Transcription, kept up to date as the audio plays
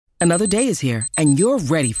Another day is here, and you're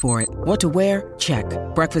ready for it. What to wear? Check.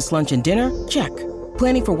 Breakfast, lunch, and dinner? Check.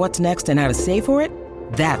 Planning for what's next and how to save for it?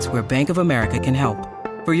 That's where Bank of America can help.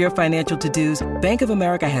 For your financial to-dos, Bank of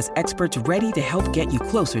America has experts ready to help get you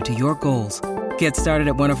closer to your goals. Get started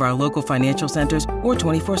at one of our local financial centers or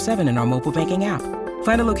 24/7 in our mobile banking app.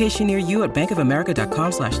 Find a location near you at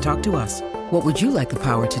bankofamerica.com/talktous. What would you like the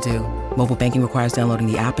power to do? Mobile banking requires downloading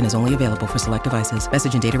the app and is only available for select devices.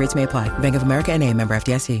 Message and data rates may apply. Bank of America N.A., member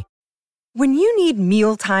FDIC. When you need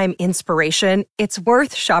mealtime inspiration, it's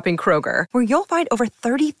worth shopping Kroger, where you'll find over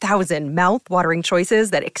 30,000 mouth-watering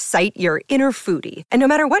choices that excite your inner foodie. And no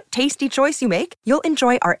matter what tasty choice you make, you'll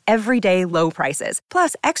enjoy our everyday low prices,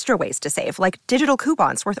 plus extra ways to save, like digital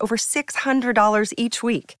coupons worth over $600 each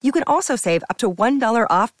week. You can also save up to $1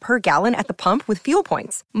 off per gallon at the pump with fuel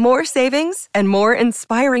points. More savings and more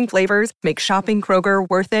inspiring flavors make shopping Kroger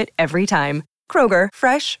worth it every time. Kroger,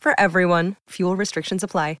 fresh for everyone. Fuel restrictions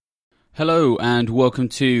apply. Hello and welcome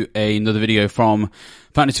to another video from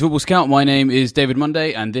Fantasy Football Scout. My name is David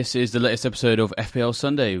Monday and this is the latest episode of FPL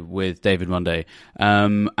Sunday with David Monday.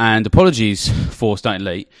 And apologies for starting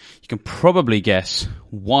late. You can probably guess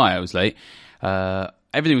why I was late.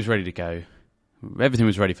 Everything was ready to go. Everything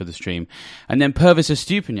was ready for the stream. And then Pervis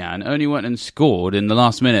Estupiñán only went and scored in the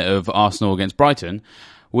last minute of Arsenal against Brighton,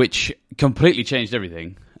 which completely changed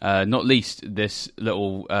everything. Not least this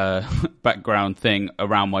little background thing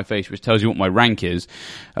around my face, which tells you what my rank is.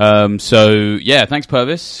 So, yeah, thanks,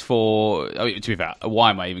 Purvis, to be fair, why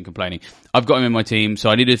am I even complaining? I've got him in my team, so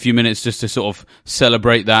I needed a few minutes just to sort of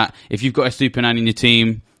celebrate that. If you've got a Estupiñán in your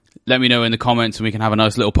team, let me know in the comments and we can have a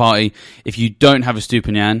nice little party. If you don't have a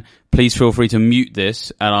Estupiñán, please feel free to mute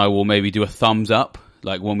this and I will maybe do a thumbs up.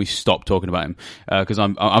 Like when we stop talking about him, because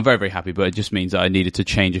I'm very, very happy, but it just means that I needed to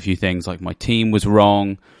change a few things. Like my team was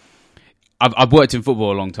wrong. I've worked in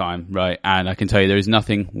football a long time, right? And I can tell you there is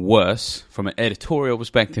nothing worse from an editorial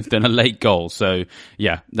perspective than a late goal. So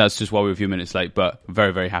yeah, that's just why we're a few minutes late, but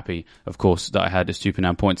very, very happy, of course, that I had a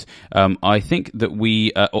Estupiñán points. I think that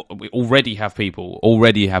we already have people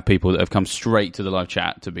that have come straight to the live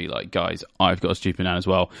chat to be like, guys, I've got a Estupiñán as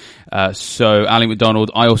well. So Ali McDonald,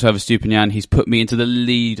 I also have a Estupiñán. He's put me into the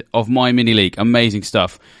lead of my mini league. Amazing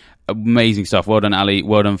stuff. Well done, Ali.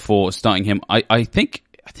 Well done for starting him. I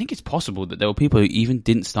think it's possible that there were people who even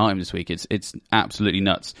didn't start him this week. It's absolutely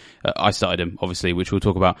nuts. I started him, obviously, which we'll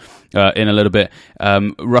talk about in a little bit.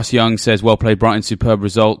 Russ Young says, well played, Brighton, superb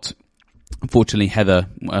result. Unfortunately, Heather,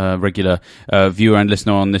 regular viewer and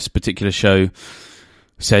listener on this particular show,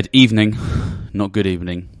 said evening, not good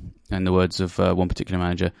evening, in the words of one particular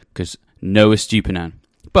manager, because no Estupiñán.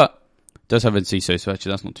 But does have Enciso, so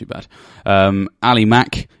actually that's not too bad. Ali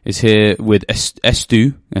Mack is here with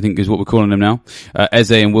Estu, I think is what we're calling him now.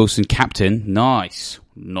 Eze and Wilson captain. Nice.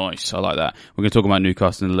 I like that. We're going to talk about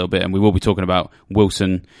Newcastle in a little bit, and we will be talking about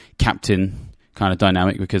Wilson captain kind of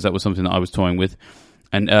dynamic, because that was something that I was toying with.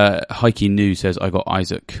 And Heike New says, I got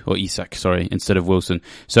Isak, instead of Wilson.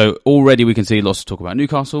 So already we can see lots to talk about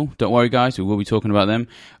Newcastle. Don't worry, guys, we will be talking about them.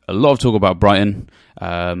 A lot of talk about Brighton.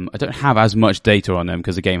 I don't have as much data on them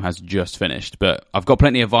because the game has just finished, but I've got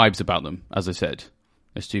plenty of vibes about them, as I said.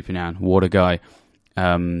 Estupiñán, what a guy.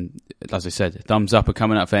 As I said, thumbs up are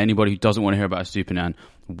coming up for anybody who doesn't want to hear about Estupiñán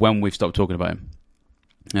when we've stopped talking about him.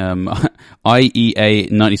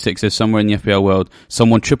 IEA96 says somewhere in the FPL world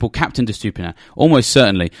someone triple captained Estupiñán. Almost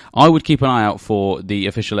certainly. I would keep an eye out for the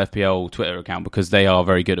official FPL Twitter account, because they are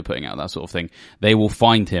very good at putting out that sort of thing. They will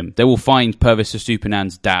find him. They will find Pervis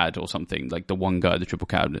Estupiñán's dad or something, like the one guy that triple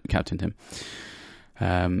captained him.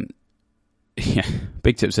 Yeah,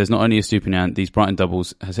 Big Tip says not only Estupiñán, these Brighton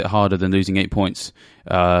doubles has hit harder than losing 8 points.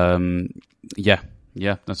 Yeah,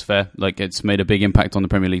 that's fair. Like, it's made a big impact on the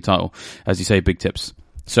Premier League title, as you say, Big Tips.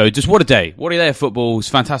 So just what a day. What a day of football. It's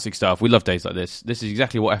fantastic stuff. We love days like this. This is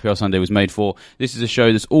exactly what FPL Sunday was made for. This is a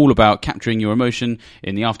show that's all about capturing your emotion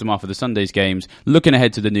in the aftermath of the Sunday's games, looking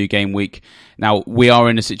ahead to the new game week. Now, we are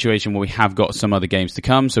in a situation where we have got some other games to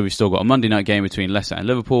come. So we've still got a Monday night game between Leicester and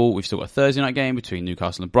Liverpool. We've still got a Thursday night game between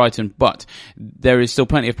Newcastle and Brighton. But there is still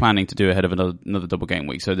plenty of planning to do ahead of another double game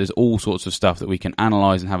week. So there's all sorts of stuff that we can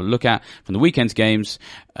analyse and have a look at from the weekend's games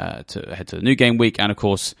to head to the new game week. And, of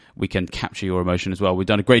course, we can capture your emotion as well. We've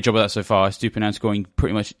done a great job of that so far. Estupiñán scoring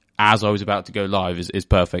pretty much as I was about to go live is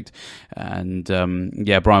perfect. And,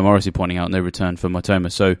 Brian Morrissey pointing out no return for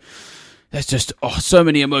Matoma. So there's just so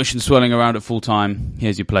many emotions swirling around at full time.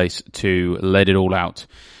 Here's your place to let it all out.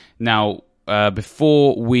 Now,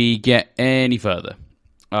 before we get any further,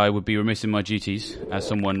 I would be remiss in my duties as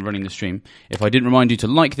someone running the stream if I didn't remind you to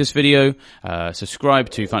like this video, subscribe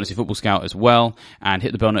to Fantasy Football Scout as well, and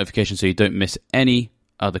hit the bell notification so you don't miss any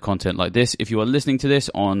other content like this. If you are listening to this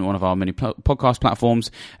on one of our many podcast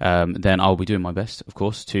platforms, then I'll be doing my best, of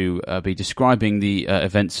course, to be describing the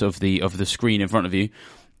events of the screen in front of you.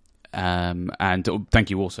 And thank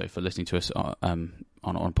you also for listening to us on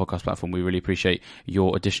a podcast platform. We really appreciate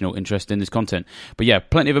your additional interest in this content. But yeah,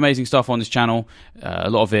 plenty of amazing stuff on this channel. A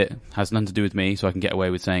lot of it has nothing to do with me, so I can get away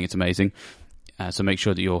with saying it's amazing. So make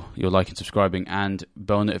sure that you're liking, subscribing, and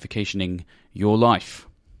bell notificationing your life.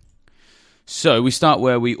 So we start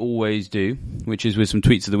where we always do, which is with some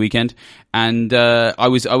tweets of the weekend. And I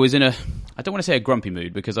was in a, I don't want to say a grumpy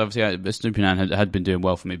mood, because obviously Stupinan had been doing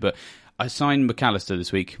well for me, but I signed McAllister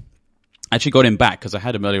this week. I actually got him back because I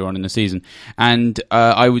had him earlier on in the season, and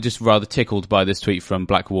I was just rather tickled by this tweet from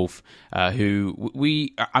Black Wolf, who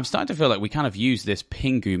I'm starting to feel like we kind of use this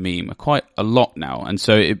Pingu meme quite a lot now, and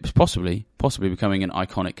so it's possibly becoming an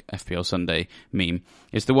iconic FPL Sunday meme.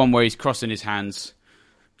 It's the one where he's crossing his hands,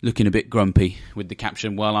 looking a bit grumpy with the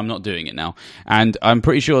caption, "Well, I'm not doing it now." And I'm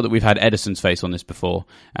pretty sure that we've had Edison's face on this before,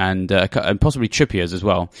 and possibly Trippier's as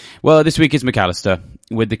well. Well, this week is McAllister,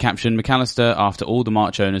 with the caption, "McAllister, after all the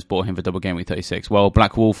March owners bought him for double game week 36. Well,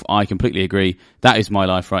 Black Wolf, I completely agree. That is my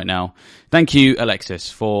life right now. Thank you, Alexis,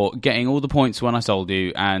 for getting all the points when I sold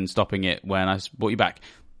you and stopping it when I bought you back.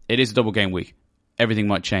 It is a double game week. Everything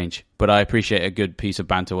might change, but I appreciate a good piece of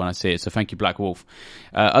banter when I see it, so thank you, Black Wolf."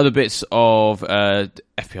 Other bits of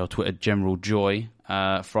FPL Twitter general joy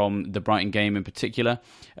from the Brighton game in particular.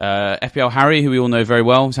 FPL Harry, who we all know very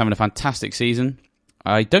well, is having a fantastic season.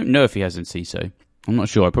 I don't know if he has Enciso. I'm not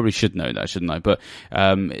sure. I probably should know that, shouldn't I? But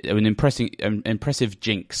an impressive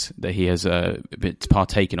jinx that he has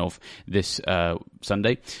partaken of this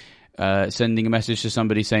Sunday. Sending a message to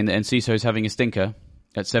somebody saying that Enciso is having a stinker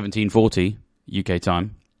at 17:40 UK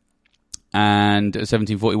time, and at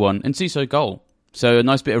 17:41 Enciso goal. So a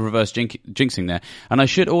nice bit of reverse jinxing there. And I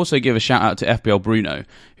should also give a shout out to FPL Bruno,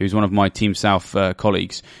 who's one of my Team South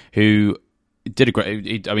colleagues, who did a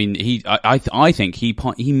great. I think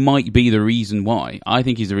he might be the reason why. I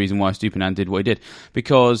think he's the reason why Stupinan did what he did,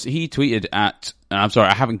 because he tweeted at. I'm sorry,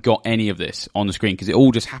 I haven't got any of this on the screen because it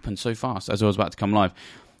all just happened so fast as I was about to come live.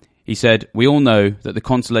 He said, "We all know that the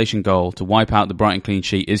consolation goal to wipe out the Brighton clean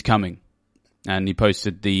sheet is coming." And he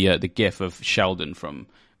posted the gif of Sheldon from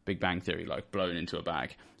Big Bang Theory, like, blown into a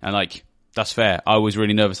bag. And, like, that's fair. I was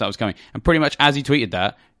really nervous that was coming. And pretty much as he tweeted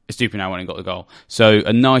that, Stupinan went and got the goal. So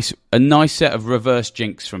a nice set of reverse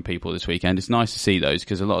jinx from people this weekend. It's nice to see those,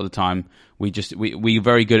 because a lot of the time we're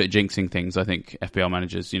very good at jinxing things. I think FPL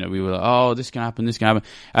managers, we were like, "Oh, this can happen,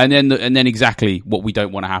 and then exactly what we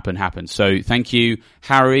don't want to happen happens." So thank you,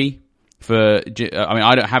 Harry. I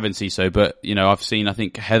don't have Enciso, but, I've seen, I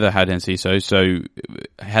think Heather had Enciso. So,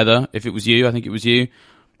 Heather, if it was you, I think it was you,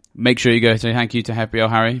 make sure you go say thank you to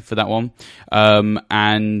FPL Harry for that one.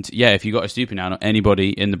 And, yeah, if you got a Stupinan or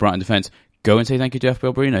anybody in the Brighton defence, go and say thank you to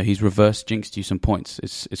FPL Bruno. He's reverse jinxed you some points.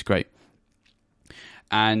 It's great.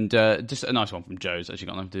 And just a nice one from Joe's. Actually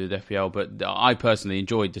got nothing to do with FPL, but I personally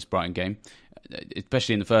enjoyed this Brighton game,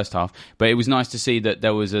 especially in the first half. But it was nice to see that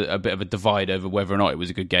there was a bit of a divide over whether or not it was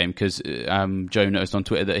a good game, because Joe noticed on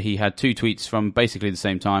Twitter that he had two tweets from basically the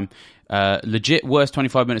same time. Legit worst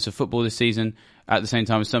 25 minutes of football this season, at the same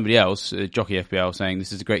time as somebody else, Jockey FPL, saying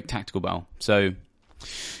this is a great tactical battle. So,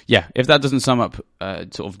 yeah, if that doesn't sum up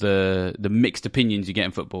sort of the mixed opinions you get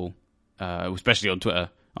in football, especially on Twitter,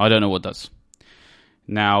 I don't know what does.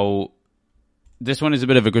 Now, this one is a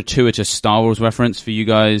bit of a gratuitous Star Wars reference for you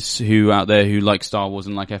guys who out there who like Star Wars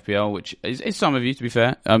and like FPL, which is some of you, to be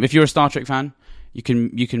fair. If you're a Star Trek fan, you can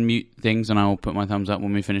mute things, and I will put my thumbs up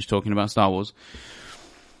when we finish talking about Star Wars.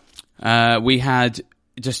 We had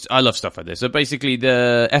I love stuff like this. So basically,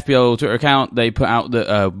 the FPL Twitter account, they put out that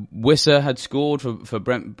Wissa had scored for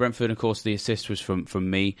Brentford. Of course, the assist was from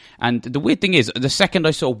me. And the weird thing is, the second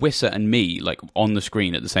I saw Wissa and me like on the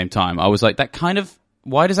screen at the same time, I was like, that kind of.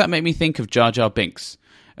 Why does that make me think of Jar Jar Binks?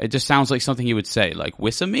 It just sounds like something he would say, like,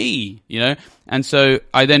 "Wissa me," And so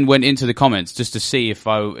I then went into the comments just to see if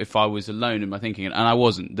I was alone in my thinking, and I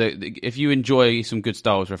wasn't. If you enjoy some good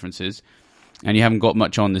Star Wars references, and you haven't got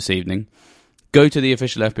much on this evening, go to the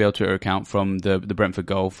official FPL Twitter account from the Brentford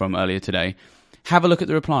goal from earlier today. Have a look at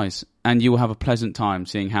the replies, and you will have a pleasant time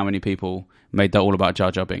seeing how many people made that all about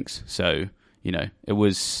Jar Jar Binks. So,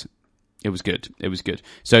 it was good. It was good.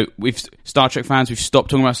 So Star Trek fans, we've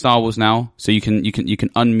stopped talking about Star Wars now. So you can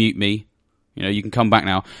unmute me. You can come back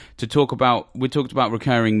now to talk about. We talked about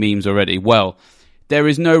recurring memes already. Well, there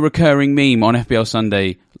is no recurring meme on FPL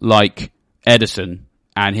Sunday like Edison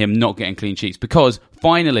and him not getting clean sheets, because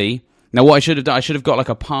finally Now, what I should have done, I should have got like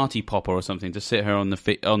a party popper or something to sit her on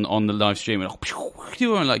the live stream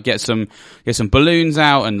and like get some balloons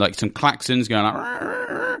out and like some klaxons going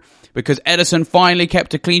like, because Ederson finally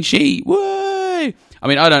kept a clean sheet. Woo! I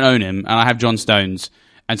mean, I don't own him, and I have John Stones,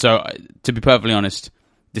 and so to be perfectly honest,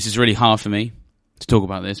 this is really hard for me to talk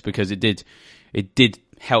about this because it did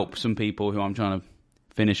help some people who I'm trying to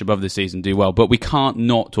finish above this season do well, but we can't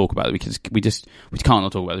not talk about it because we can't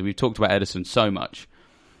not talk about it. We've talked about Ederson so much.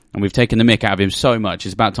 And we've taken the mick out of him so much.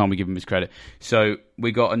 It's about time we give him his credit. So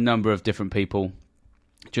we got a number of different people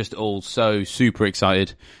just all so super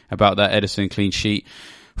excited about that Ederson clean sheet.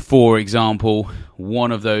 For example,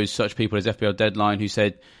 one of those such people is FPL Deadline, who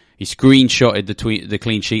said he screenshotted the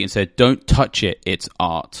clean sheet and said, "Don't touch it, it's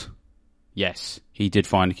art." Yes, he did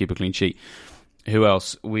finally keep a clean sheet. Who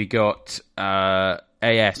else? We got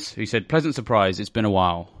AS, who said, "Pleasant surprise, it's been a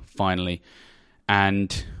while, finally."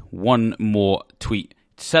 And one more tweet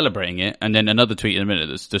celebrating it, and then another tweet in a minute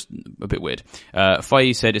that's just a bit weird.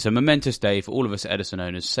 Faye said, "It's a momentous day for all of us Ederson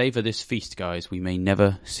owners. Savour this feast, guys. We may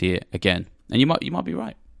never see it again." And you might be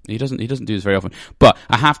right. He doesn't do this very often. But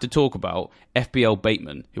I have to talk about FPL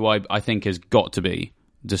Bateman, who I think has got to be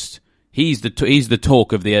just he's the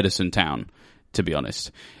talk of the Ederson town, to be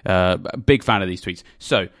honest. Big fan of these tweets.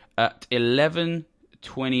 So at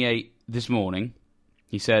 11:28 this morning,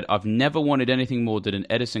 he said, "I've never wanted anything more than an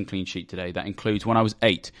Ederson clean sheet today. That includes when I was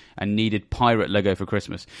 8 and needed Pirate Lego for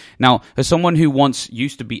Christmas." Now, as someone who once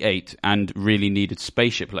used to be 8 and really needed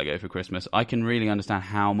Spaceship Lego for Christmas, I can really understand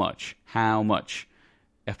how much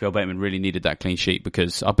FPL Bateman really needed that clean sheet,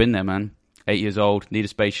 because I've been there, man. 8 years old, need a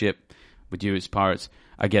spaceship. With you, it's Pirates.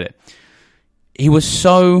 I get it. He was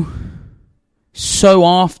so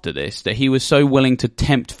after this that he was so willing to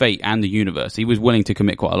tempt fate and the universe. He was willing to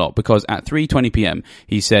commit quite a lot, because at 3:20 p.m.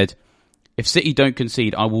 he said, "If City don't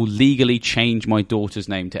concede, I will legally change my daughter's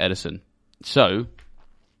name to Ederson." So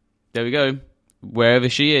there we go. Wherever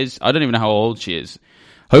she is, I don't even know how old she is.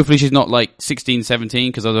 Hopefully she's not like 16, 17,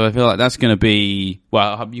 because I feel like that's going to be,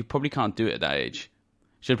 well, you probably can't do it at that age.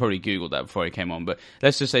 Should have probably Googled that before he came on, but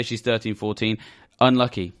let's just say she's 13, 14.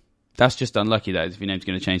 Unlucky. That's just unlucky, that is, if your name's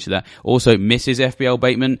going to change to that. Also, Mrs. FPL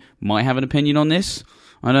Bateman might have an opinion on this.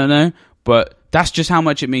 I don't know. But that's just how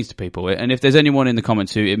much it means to people. And if there's anyone in the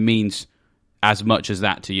comments who it means as much as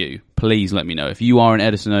that to you, please let me know. If you are an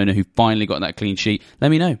Ederson owner who finally got that clean sheet, let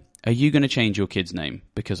me know. Are you going to change your kid's name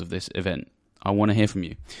because of this event? I want to hear from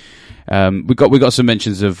you. We got some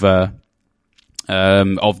mentions of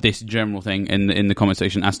this general thing in the comment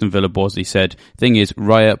section. Aston Villa Bosley said, "Thing is,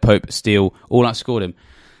 Raya, Pope, Steele, all outscored him."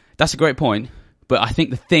 That's a great point, but I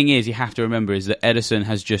think the thing is, you have to remember, is that Ederson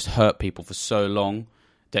has just hurt people for so long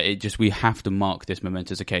that we have to mark this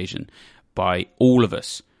momentous occasion by all of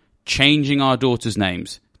us changing our daughters'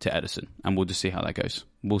 names to Ederson, and we'll just see how that goes.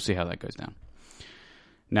 We'll see how that goes down.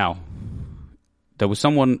 Now, there was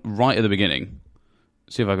someone right at the beginning,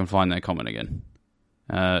 see if I can find that comment again.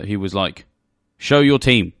 He was like, "Show your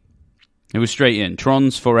team." It was straight in.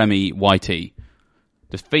 Trons for Emmy YT.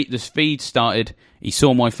 The feed started. He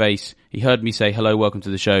saw my face. He heard me say, "Hello, welcome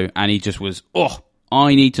to the show." And he just was,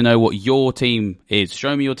 I need to know what your team is.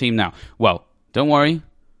 Show me your team now. Well, don't worry.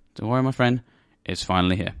 Don't worry, my friend. It's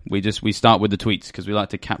finally here. We start with the tweets because we like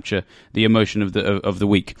to capture the emotion of the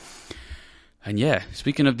week. And yeah,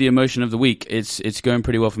 speaking of the emotion of the week, it's going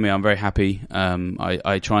pretty well for me. I'm very happy.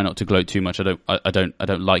 I try not to gloat too much. I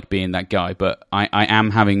don't like being that guy, but I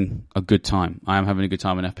am having a good time. I am having a good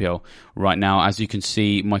time in FPL right now. As you can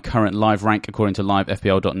see, my current live rank, according to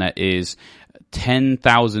livefpl.net, is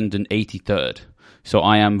 10,083rd. So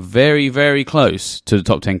I am very, very close to the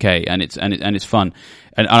top 10k, and it's fun.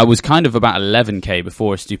 And I was kind of about 11k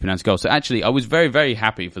before Estupiñán's goal. So actually, I was very, very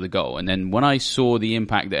happy for the goal. And then when I saw the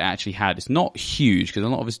impact that it actually had, it's not huge because a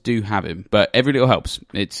lot of us do have him, but every little helps.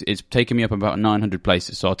 It's taken me up about 900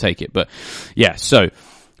 places, so I'll take it. But yeah, so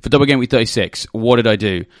for Double Game Week 36, what did I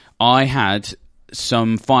do? I had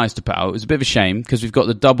some fires to put out. It was a bit of a shame because we've got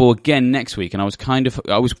the double again next week, and I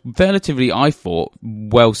was relatively, I thought,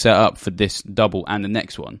 well set up for this double and the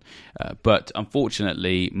next one. But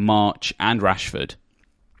unfortunately, March and Rashford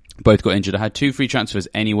both got injured. I had 2 free transfers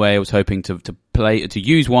anyway. I was hoping to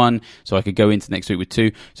use one so I could go into next week with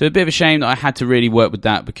 2. So a bit of a shame that I had to really work with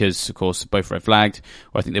that because, of course, both red flagged,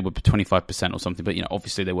 or I think they were 25% or something. But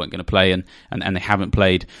obviously they weren't going to play, and they haven't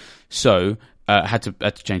played. So I had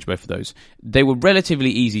to change both of those. They were relatively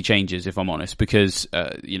easy changes, if I'm honest, because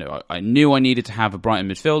I knew I needed to have a Brighton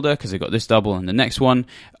midfielder because I got this double and the next one.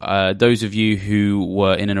 Those of you who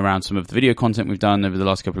were in and around some of the video content we've done over the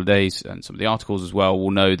last couple of days and some of the articles as well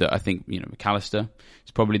will know that I think McAllister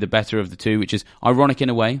is probably the better of the two, which is ironic in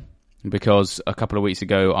a way because a couple of weeks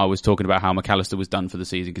ago I was talking about how McAllister was done for the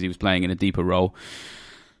season because he was playing in a deeper role.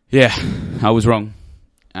 Yeah, I was wrong.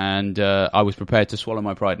 And I was prepared to swallow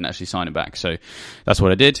my pride and actually sign him back. So that's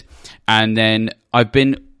what I did. And then I've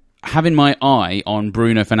been having my eye on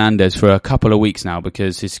Bruno Fernandes for a couple of weeks now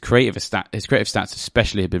because his creative stats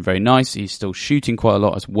especially have been very nice. He's still shooting quite a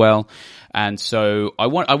lot as well. And so I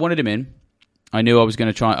wanted him in. I knew I was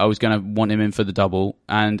going to want him in for the double.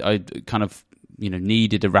 And I kind of,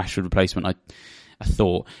 needed a Rashford replacement, I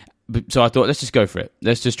thought. So I thought, let's just go for it.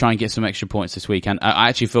 Let's just try and get some extra points this week. And I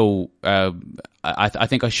actually feel, I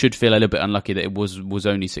think I should feel a little bit unlucky that it was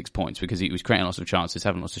only 6 points because he was creating lots of chances,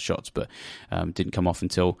 having lots of shots, but didn't come off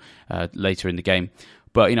until later in the game.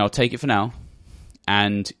 But, I'll take it for now.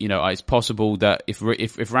 And, it's possible that if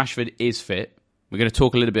Rashford is fit, we're going to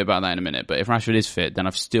talk a little bit about that in a minute, but if Rashford is fit, then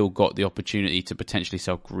I've still got the opportunity to potentially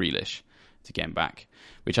sell Grealish to get him back,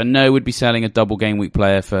 which I know would be selling a double game week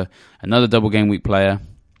player for another double game week player.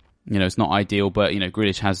 It's not ideal, but,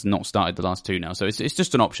 Grealish has not started the last two now. So it's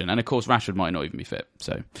just an option. And, of course, Rashford might not even be fit.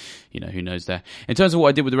 So, who knows there. In terms of what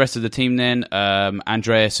I did with the rest of the team then,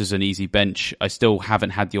 Andreas is an easy bench. I still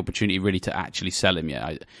haven't had the opportunity really to actually sell him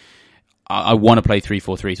yet. I want to play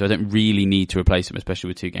 3-4-3, so I don't really need to replace him, especially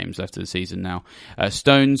with 2 games left of the season now.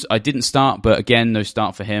 Stones, I didn't start, but again, no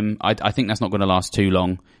start for him. I think that's not going to last too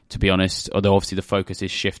long, to be honest, although obviously the focus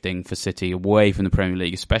is shifting for City away from the Premier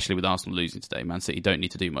League, especially with Arsenal losing today. Man City don't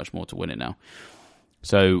need to do much more to win it now.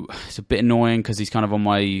 So it's a bit annoying because he's kind of on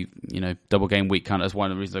my, double game week kind of. That's one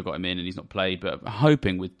of the reasons I got him in and he's not played, but I'm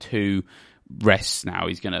hoping with 2 rests now,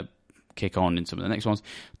 he's going to kick on in some of the next ones.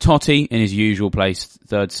 Totti in his usual place,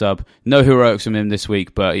 3rd sub. No heroics from him this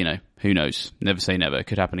week, but who knows? Never say never. It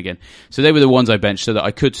could happen again. So they were the ones I benched so that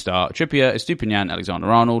I could start Trippier, Estupiñán,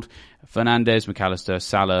 Alexander-Arnold, Fernandes, McAllister,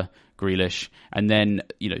 Salah, Grealish, and then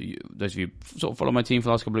those of you who sort of follow my team for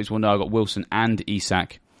the last couple of weeks will know I got Wilson and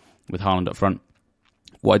Isak with Haaland up front.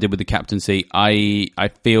 What I did with the captaincy, I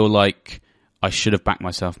feel like I should have backed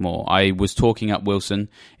myself more. I was talking up Wilson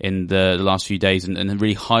in the last few days and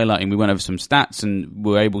really highlighting. We went over some stats and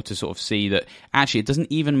we were able to sort of see that actually it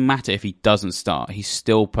doesn't even matter if he doesn't start. He's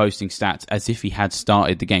still posting stats as if he had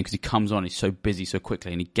started the game because he comes on, he's so busy so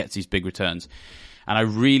quickly and he gets these big returns. And I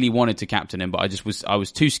really wanted to captain him, but I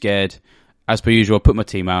was too scared. As per usual, I put my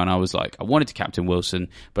team out and I was like, I wanted to captain Wilson,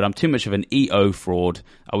 but I'm too much of an EO fraud.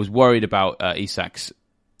 I was worried about Isak's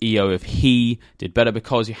EO if he did better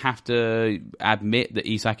because you have to admit that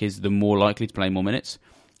Isak is the more likely to play more minutes.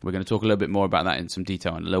 We're going to talk a little bit more about that in some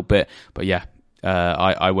detail in a little bit. But yeah,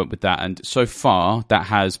 I went with that. And so far, that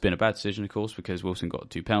has been a bad decision, of course, because Wilson got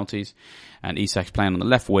 2 penalties and Isak's playing on the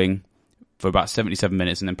left wing for about 77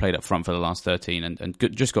 minutes and then played up front for the last 13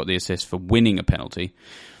 and just got the assist for winning a penalty.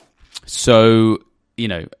 So,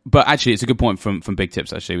 but actually it's a good point from Big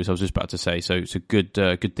Tips, actually, which I was just about to say. So it's a good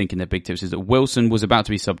thinking there, Big Tips, is that Wilson was about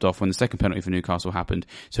to be subbed off when the second penalty for Newcastle happened.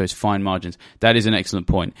 So it's fine margins. That is an excellent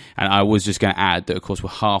point. And I was just going to add that, of course, we're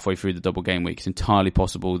halfway through the double game week. It's entirely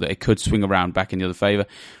possible that it could swing around back in the other favour.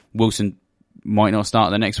 Wilson might not start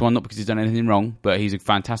the next one, not because he's done anything wrong, but he's a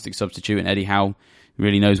fantastic substitute, and Eddie Howe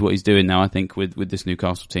really knows what he's doing now, I think, with this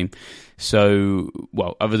Newcastle team. So,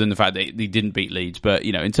 well, other than the fact that he didn't beat Leeds, but,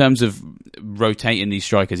 in terms of rotating these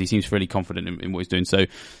strikers, he seems fairly confident in what he's doing. So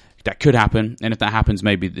that could happen. And if that happens,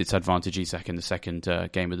 maybe it's advantage Isak in the second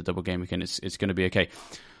game of the double game weekend. It's going to be okay.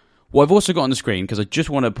 What I've also got on the screen, because I just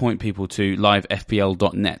want to point people to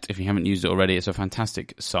livefpl.net. If you haven't used it already, it's a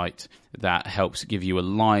fantastic site that helps give you a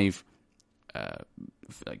live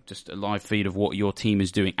just a live feed of what your team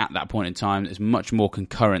is doing at that point in time. It's much more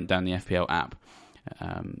concurrent than the FPL app.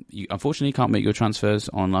 You unfortunately can't make your transfers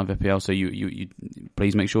on Live FPL, so you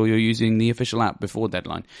please make sure you're using the official app before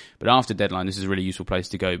deadline. But after deadline, this is a really useful place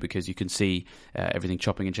to go because you can see everything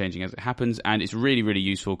chopping and changing as it happens, and it's really, really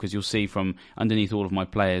useful because you'll see from underneath all of my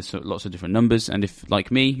players so lots of different numbers, and if,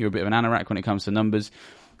 like me, you're a bit of an anorak when it comes to numbers,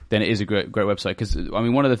 then it is a great website. Because, I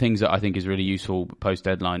mean, one of the things that I think is really useful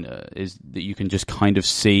post-deadline is that you can just kind of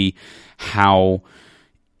see how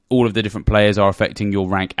all of the different players are affecting your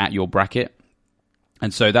rank at your bracket.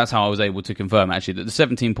 And so that's how I was able to confirm, actually, that the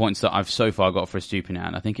 17 points that I've so far got for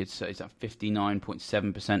Estupiñán, I think it's at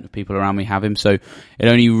 59.7% of people around me have him. So it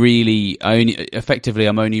effectively,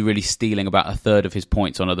 I'm only really stealing about a third of his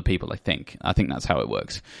points on other people, I think. I think that's how it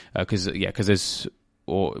works. Because there's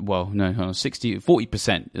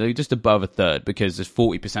 40%, just above a third, because there's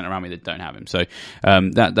 40% around me that don't have him. So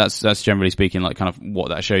that's generally speaking like kind of what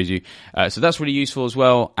that shows you. So that's really useful as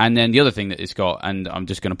well. And then the other thing that it's got, and I'm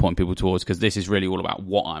just going to point people towards, because this is really all about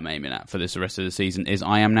what I'm aiming at for the rest of the season, is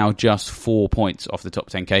I am now just 4 points off the top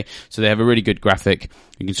 10k. So they have a really good graphic.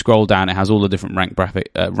 You can scroll down. It has all the different rank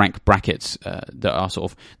brackets that are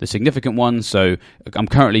sort of the significant ones. So I'm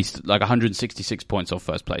currently like 166 points off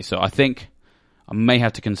first place. So I think I may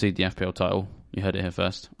have to concede the FPL title. You heard it here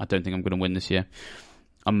first. I don't think I'm going to win this year.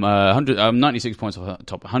 I'm 96 points off the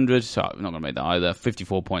top 100, so I'm not going to make that either.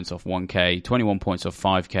 54 points off 1k, 21 points off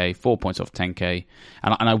 5k, 4 points off 10k,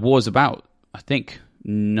 and I was about, I think,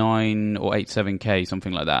 9 or 7k,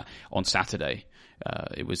 something like that, on Saturday.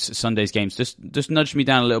 It was Sunday's games just nudged me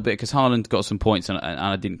down a little bit because Haaland got some points and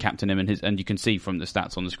I didn't captain him, and you can see from the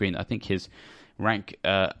stats on the screen, I think his rank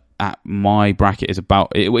at my bracket is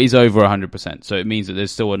over 100%. So it means that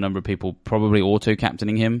there's still a number of people probably auto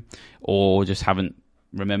captaining him or just haven't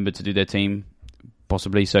remembered to do their team,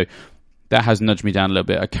 possibly. So that has nudged me down a little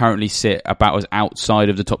bit. I currently sit about as outside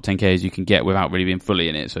of the top 10k as you can get without really being fully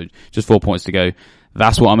in it. So just 4 points to go.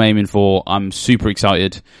 That's what I'm aiming for. I'm super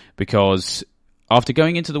excited because after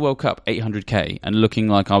going into the World Cup 800k and looking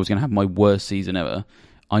like I was going to have my worst season ever,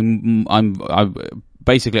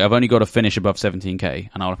 basically I've only got to finish above 17k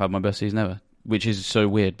and I'll have had my best season ever, which is so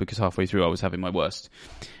weird because halfway through I was having my worst.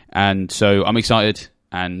 And so I'm excited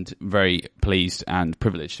and very pleased and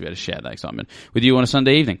privileged to be able to share that excitement with you on a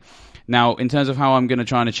Sunday evening. Now, in terms of how I'm going to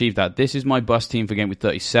try and achieve that, this is my bust team for Game Week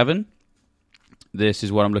 37. This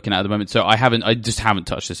is what I'm looking at the moment. So I just haven't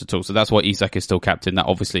touched this at all. So that's why Isak is still captain. That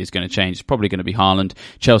obviously is going to change. It's probably going to be Haaland.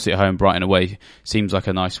 Chelsea at home, Brighton away seems like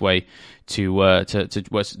a nice way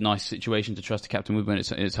nice situation to trust a captain with when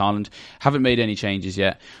it's Haaland. Haven't made any changes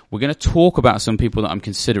yet. We're going to talk about some people that I'm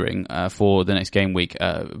considering for the next game week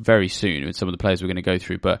very soon with some of the players we're going to go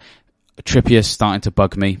through. But Trippier's starting to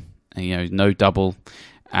bug me. No double.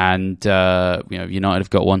 And, United have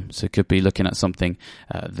got one. So could be looking at something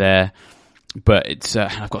there. But it's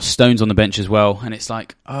I've got Stones on the bench as well, and it's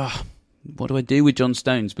like, what do I do with John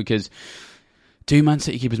Stones? Because do Man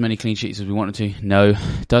City keep as many clean sheets as we want him to? No.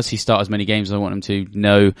 Does he start as many games as I want him to?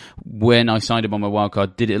 No. When I signed him on my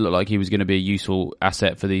wildcard, did it look like he was going to be a useful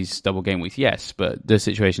asset for these double game weeks? Yes, but the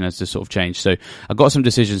situation has just sort of changed. So I've got some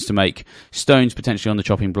decisions to make. Stones potentially on the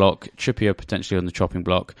chopping block, Trippier potentially on the chopping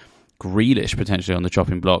block, Grealish potentially on the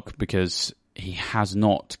chopping block, because he has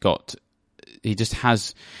not got...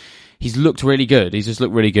 He's looked really good. He's just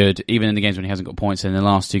looked really good, even in the games when he hasn't got points. In the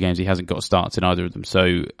last two games, he hasn't got starts in either of them. So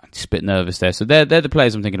I'm just a bit nervous there. So they're the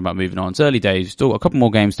players I'm thinking about moving on. It's early days. Still got a couple more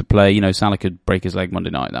games to play. Salah could break his leg Monday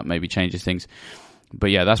night. That maybe changes things. But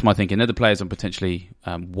yeah, that's my thinking. They're the players I'm potentially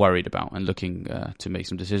worried about and looking to make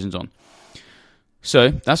some decisions on. So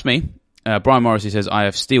that's me. Brian Morrissey says, I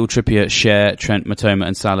have Steele, Trippier, Cher, Trent, Matoma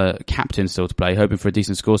and Salah captain still to play, hoping for a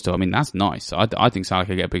decent score still. I mean, that's nice. I think Salah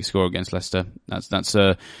could get a big score against Leicester. That's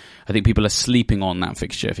I think people are sleeping on that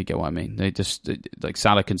fixture, if you get what I mean. They just, like,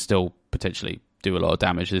 Salah can still potentially do a lot of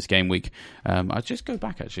damage this game week. I'll just go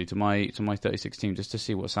back actually to my 36 team just to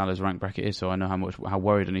see what Salah's rank bracket is, so I know how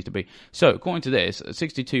worried I need to be. So according to this,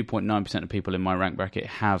 62.9% of people in my rank bracket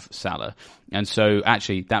have Salah, and so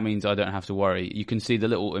actually that means I don't have to worry. You can see the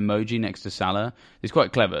little emoji next to Salah. It's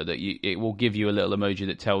quite clever that it will give you a little emoji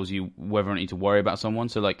that tells you whether or not you need to worry about someone.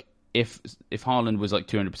 So like if Haaland was like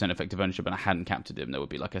 200% effective ownership and I hadn't captured him, there would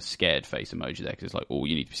be like a scared face emoji there, because it's like, oh,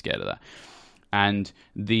 you need to be scared of that. And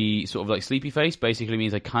the sort of like sleepy face basically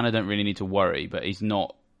means I kind of don't really need to worry, but he's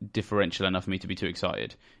not differential enough for me to be too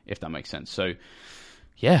excited, if that makes sense. So,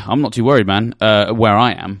 yeah, I'm not too worried, man, where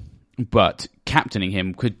I am. But captaining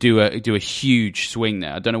him could do a huge swing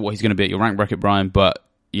there. I don't know what he's going to be at your rank bracket, Brian, but,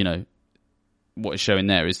 what it's showing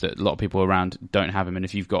there is that a lot of people around don't have him. And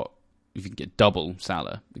if you can get double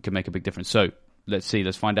Salah, it could make a big difference. So, let's see.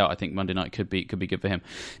 Let's find out. I think Monday night could be good for him.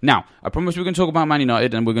 Now, I promise we're going to talk about Man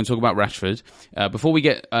United and we're going to talk about Rashford. Before we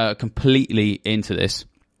get completely into this,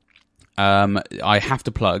 I have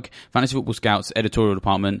to plug Fantasy Football Scouts editorial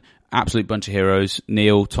department. Absolute bunch of heroes.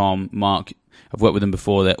 Neil, Tom, Mark. I've worked with them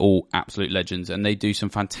before. They're all absolute legends, and they do some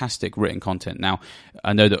fantastic written content. Now,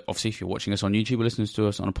 I know that obviously if you're watching us on YouTube or listening to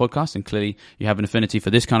us on a podcast, then clearly you have an affinity for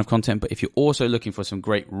this kind of content. But if you're also looking for some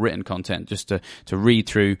great written content just to read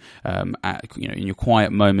through, in your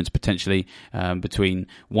quiet moments, potentially between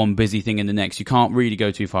one busy thing and the next, you can't really go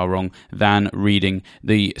too far wrong than reading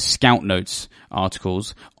the Scout Notes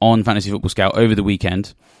articles on Fantasy Football Scout over the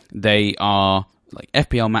weekend. They are like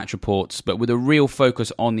FPL match reports, but with a real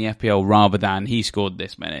focus on the FPL rather than he scored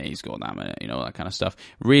this minute, he scored that minute, that kind of stuff.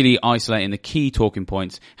 Really isolating the key talking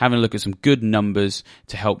points, having a look at some good numbers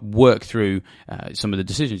to help work through some of the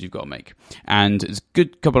decisions you've got to make. And there's a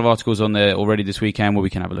good couple of articles on there already this weekend where we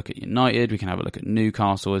can have a look at United, we can have a look at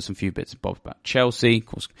Newcastle, there's some few bits and bobs about Chelsea. Of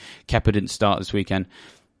course, Kepa didn't start this weekend.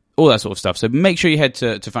 All that sort of stuff. So make sure you head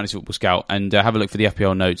to Fantasy Football Scout and have a look for the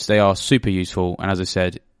FPL notes. They are super useful. And as I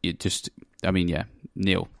said,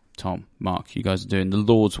 Neil, Tom, Mark, you guys are doing the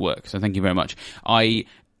Lord's work. So thank you very much.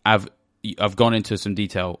 I've gone into some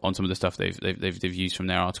detail on some of the stuff they've used from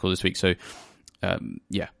their article this week. So I'm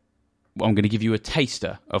going to give you a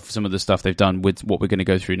taster of some of the stuff they've done with what we're going to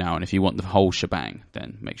go through now. And if you want the whole shebang,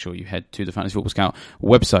 then make sure you head to the Fantasy Football Scout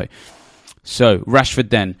website. So Rashford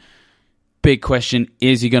then. Big question,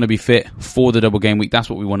 is he going to be fit for the double game week? That's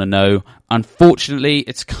what we want to know. Unfortunately,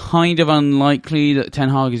 it's kind of unlikely that Ten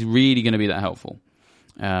Hag is really going to be that helpful.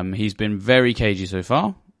 He's been very cagey so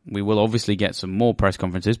far. We will obviously get some more press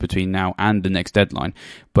conferences between now and the next deadline.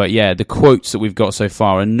 But yeah, the quotes that we've got so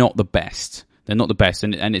far are not the best. They're not the best,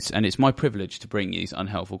 and it's my privilege to bring these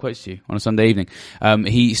unhelpful quotes to you on a Sunday evening.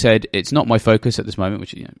 He said, it's not my focus at this moment,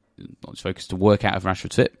 which is not his focus to work out if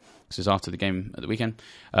Rashford's fit. This is after the game at the weekend.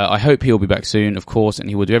 I hope he'll be back soon, of course, and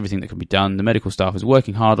he will do everything that can be done. The medical staff is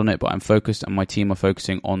working hard on it, but I'm focused, and my team are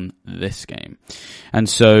focusing on this game. And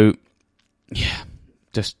so, yeah,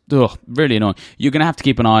 just really annoying. You're going to have to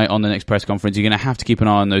keep an eye on the next press conference. You're going to have to keep an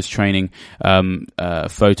eye on those training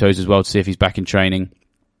photos as well to see if he's back in training.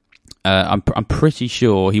 I'm pretty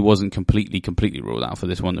sure he wasn't completely ruled out for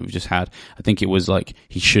this one that we've just had. I think it was like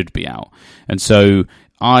he should be out, and so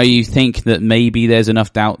I think that maybe there's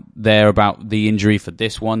enough doubt there about the injury for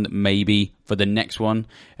this one that maybe for the next one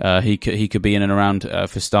he could be in and around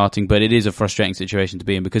for starting. But it is a frustrating situation to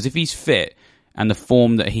be in because if he's fit and the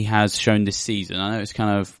form that he has shown this season, I know it's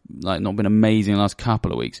kind of like not been amazing the last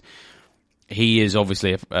couple of weeks. He is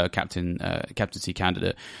obviously a captaincy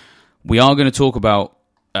candidate. We are going to talk about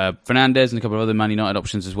Fernandes and a couple of other Man United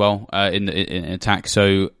options as well in attack.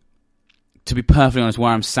 So to be perfectly honest,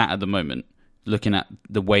 where I'm sat at the moment, looking at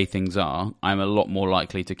the way things are, I'm a lot more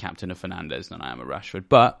likely to captain a Fernandes than I am a Rashford.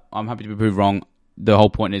 But I'm happy to be proved wrong. The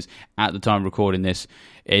whole point is, at the time of recording this,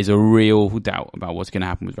 is a real doubt about what's going to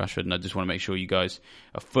happen with Rashford. And I just want to make sure you guys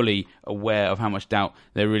are fully aware of how much doubt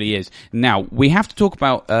there really is. Now, we have to talk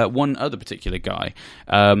about one other particular guy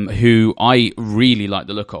who I really like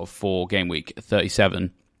the look of for game week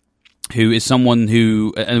 37. Who is someone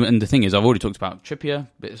who, and the thing is, I've already talked about Trippier,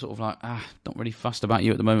 but it's sort of like, not really fussed about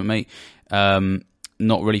you at the moment, mate.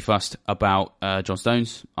 Not really fussed about John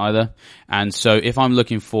Stones either. And so if I'm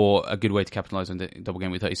looking for a good way to capitalise on the double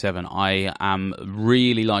game with 37, I am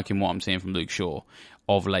really liking what I'm seeing from Luke Shaw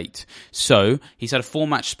of late. So he's had a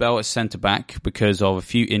 4-match spell at centre-back because of a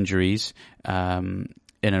few injuries in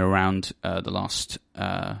and around the last...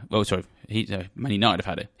 Man United have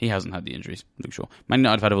had it. He hasn't had the injuries, Luke Shaw. Man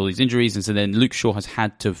United have had all these injuries, and so then Luke Shaw has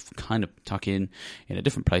had to kind of tuck in a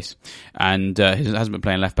different place, and he hasn't been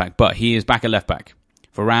playing left back, but he is back at left back.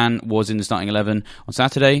 Varane was in the starting 11 on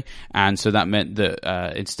Saturday, and so that meant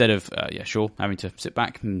that instead of Shaw having to sit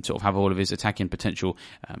back and sort of have all of his attacking potential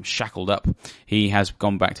shackled up, he has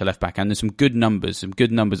gone back to left back, and there's some good numbers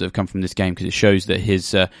that have come from this game because it shows that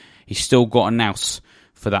he's still got a nous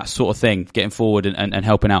for that sort of thing, getting forward and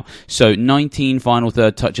helping out. So 19 final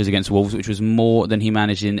third touches against Wolves, which was more than he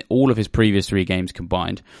managed in all of his previous 3 games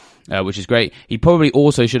combined, which is great. He probably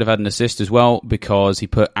also should have had an assist as well because he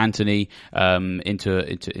put Anthony into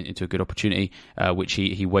a good opportunity, which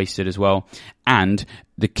he wasted as well. And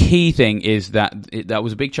the key thing is that that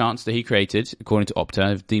was a big chance that he created, according to Opta.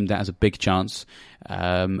 I've deemed that as a big chance.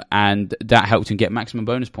 And that helped him get maximum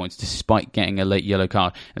bonus points despite getting a late yellow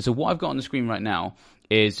card. And so what I've got on the screen right now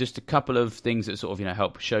is just a couple of things that sort of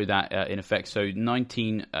help show that in effect. So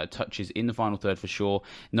 19 touches in the final third for sure.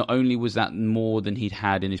 Not only was that more than he'd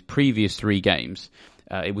had in his previous 3 games,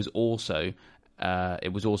 it was also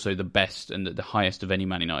the best and the highest of any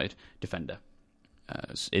Man United defender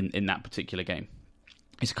in that particular game.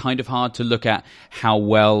 It's kind of hard to look at how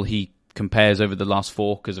well he compares over the last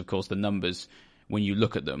 4 because, of course, the numbers, when you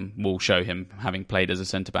look at them, will show him having played as a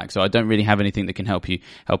centre-back. So I don't really have anything that can help you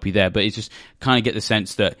there. But it's just kind of get the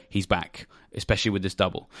sense that he's back, especially with this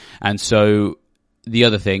double. And so the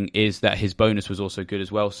other thing is that his bonus was also good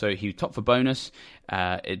as well. So he was top for bonus.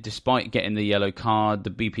 Despite getting the yellow card,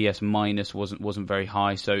 the BPS minus wasn't very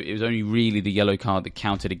high. So it was only really the yellow card that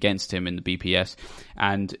counted against him in the BPS.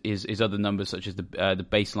 And his other numbers, such as the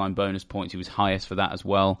baseline bonus points, he was highest for that as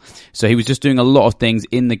well. So he was just doing a lot of things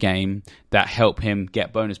in the game that help him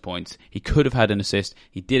get bonus points. He could have had an assist.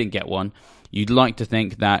 He didn't get one. You'd like to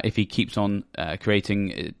think that if he keeps on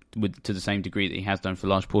creating to the same degree that he has done for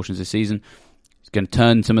large portions this season, he's going to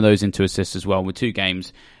turn some of those into assists as well with 2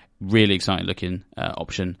 games. Really exciting looking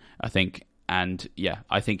option, I think. And yeah,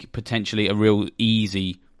 I think potentially a real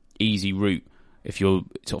easy route if you're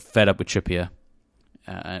sort of fed up with Trippier.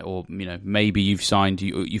 Or maybe you've signed,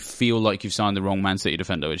 you feel like you've signed the wrong Man City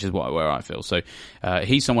defender, which is where I feel. So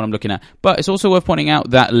he's someone I'm looking at. But it's also worth pointing out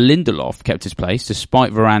that Lindelof kept his place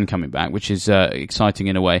despite Varane coming back, which is exciting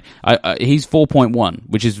in a way. He's 4.1,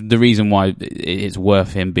 which is the reason why it's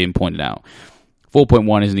worth him being pointed out.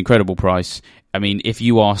 4.1 is an incredible price. I mean, if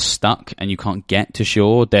you are stuck and you can't get to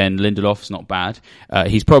Shaw, then Lindelof's not bad.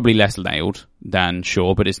 He's probably less nailed than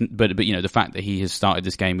Shaw, but the fact that he has started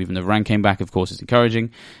this game, even though Varane came back, of course, is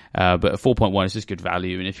encouraging. But at 4.1 is just good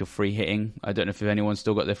value. And if you're free hitting, I don't know if anyone's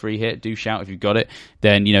still got their free hit. Do shout if you've got it.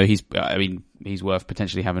 Then he's worth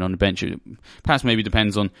potentially having on the bench. It perhaps maybe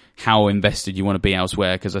depends on how invested you want to be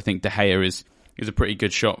elsewhere, because I think De Gea is a pretty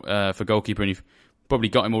good shot for goalkeeper, and you've probably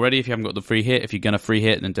got him already if you haven't got the free hit. If you're going to free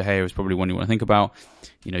hit, then De Gea is probably one you want to think about.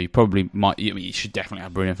 You probably might. You should definitely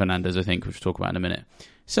have Bruno Fernandes, I think, which we'll talk about in a minute.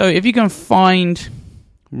 So if you can find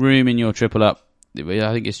room in your triple up,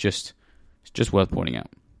 I think it's just worth pointing out.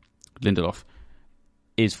 Lindelof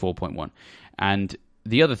is 4.1, and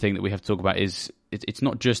the other thing that we have to talk about is it's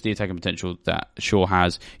not just the attacking potential that Shaw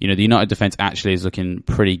has. The United defence actually is looking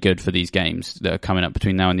pretty good for these games that are coming up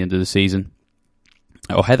between now and the end of the season.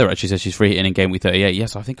 Oh, Heather actually says she's free hitting in game week 38.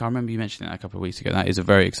 Yes, I think I remember you mentioning that a couple of weeks ago. That is a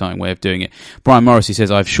very exciting way of doing it. Brian Morrissey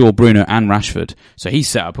says, I have Shaw, Bruno and Rashford. So he's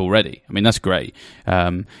set up already. I mean, that's great.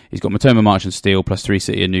 He's got Matoma, March and Steele plus 3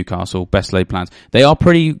 City and Newcastle. Best laid plans. They are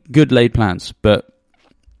pretty good laid plans, but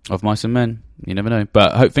of mice and men, you never know.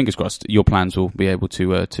 But fingers crossed, your plans will be able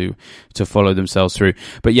to follow themselves through.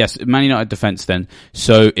 But yes, Man United defence then.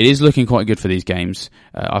 So it is looking quite good for these games.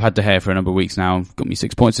 I've had De Gea for a number of weeks now. Got me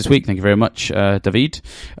 6 points this week. Thank you very much, David.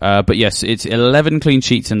 But yes, it's 11 clean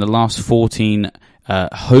sheets in the last 14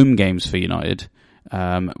 home games for United,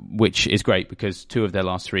 which is great because 2 of their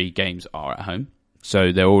last 3 games are at home.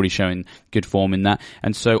 So they're already showing good form in that.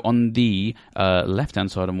 And so on the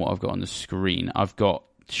left-hand side on what I've got on the screen, I've got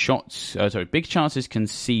big chances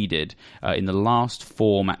conceded in the last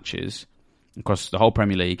 4 matches across the whole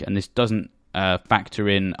Premier League, and this doesn't factor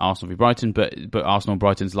in Arsenal v Brighton, but Arsenal and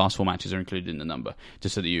Brighton's last 4 matches are included in the number,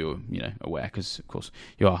 just so that you're aware, because of course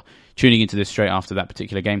you are tuning into this straight after that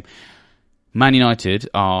particular game. Man United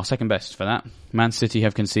are second best for that. Man City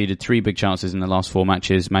have conceded 3 big chances in the last 4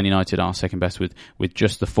 matches. Man United are second best with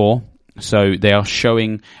just the 4. So they are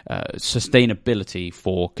showing sustainability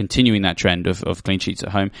for continuing that trend of clean sheets at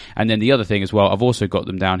home. And then the other thing as well, I've also got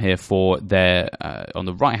them down here for their, on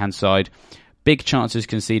the right-hand side, big chances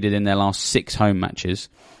conceded in their last 6 home matches.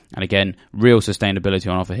 And again, real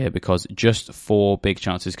sustainability on offer here because just 4 big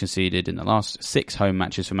chances conceded in the last 6 home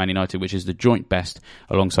matches for Man United, which is the joint best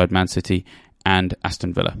alongside Man City and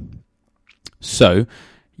Aston Villa. So,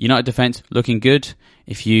 United defence looking good.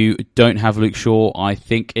 If you don't have Luke Shaw, I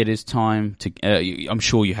think it is time to... I'm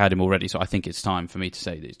sure you had him already, so I think it's time for me to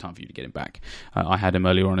say that it's time for you to get him back. I had him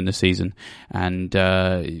earlier on in the season, and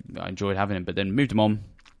I enjoyed having him, but then moved him on.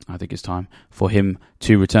 I think it's time for him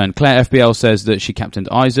to return. Claire FPL says that she captained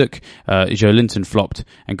Isaac. Joe Linton flopped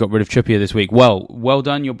and got rid of Trippier this week. Well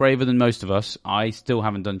done. You're braver than most of us. I still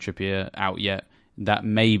haven't done Trippier out yet. That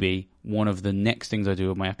may be one of the next things I do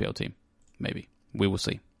with my FPL team. Maybe. We will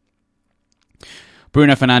see.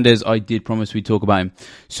 Bruno Fernandes, I did promise we'd talk about him.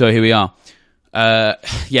 So here we are.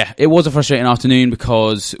 It was a frustrating afternoon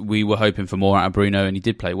because we were hoping for more out of Bruno, and he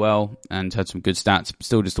did play well and had some good stats.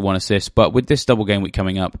 Still just the 1 assist, but with this double game week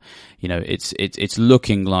coming up, it's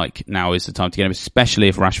looking like now is the time to get him, especially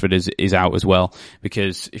if Rashford is out as well.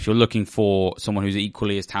 Because if you're looking for someone who's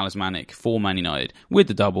equally as talismanic for Man United with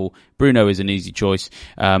the double, Bruno is an easy choice.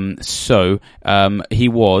 He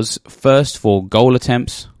was first for goal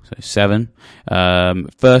attempts. So 7.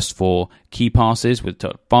 First for key passes with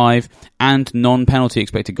 5, and non-penalty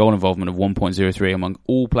expected goal involvement of 1.03 among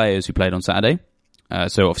all players who played on Saturday.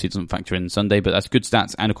 So obviously it doesn't factor in Sunday, but that's good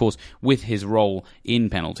stats. And of course, with his role in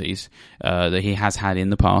penalties that he has had in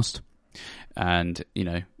the past. And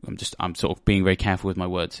I'm sort of being very careful with my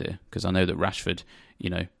words here because I know that Rashford,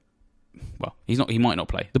 well, he might not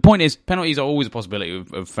play. The point is, penalties are always a possibility of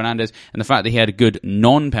Fernandes, and the fact that he had a good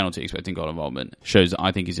non-penalty expecting goal involvement shows that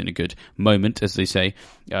I think he's in a good moment, as they say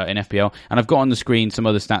in FPL. And I've got on the screen some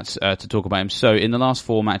other stats to talk about him. So in the last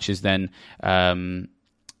 4 matches then, among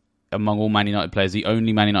all Man United players, the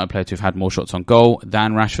only Man United player to have had more shots on goal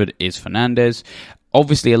than Rashford is Fernandes.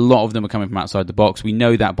 Obviously, a lot of them are coming from outside the box. We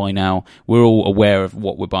know that by now. We're all aware of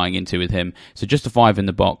what we're buying into with him. So just a 5 in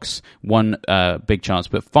the box, 1 big chance,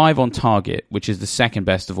 but 5 on target, which is the second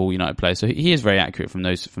best of all United players. So he is very accurate from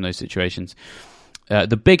those situations.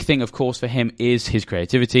 The big thing, of course, for him is his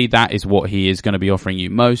creativity. That is what he is going to be offering you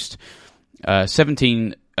most.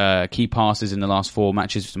 17 key passes in the last 4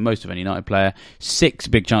 matches, most of any United player. 6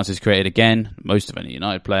 big chances created again, most of any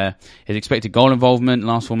United player. His expected goal involvement in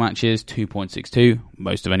the last 4 matches, 2.62,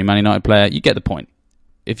 most of any Man United player. You get the point.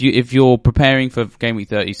 If you're preparing for game week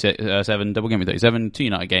 37, double game week 37, 2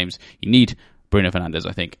 United games, you need Bruno Fernandes,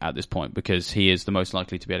 I think, at this point, because he is the most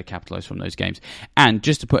likely to be able to capitalise from those games. And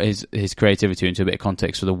just to put his creativity into a bit of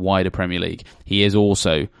context for the wider Premier League, he is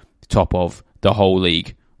also top of the whole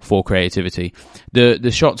league for creativity.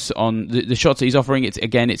 The shots that he's offering, it's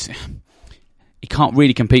he can't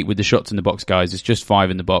really compete with the shots in the box, guys. It's just 5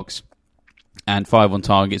 in the box and 5 on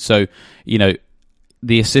target. So,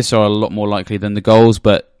 the assists are a lot more likely than the goals,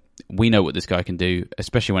 but we know what this guy can do,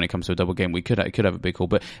 especially when it comes to a double game. We could have a big haul,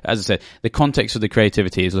 but as I said, the context of the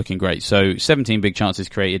creativity is looking great. So 17 chances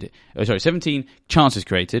created,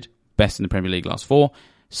 best in the Premier League last 4.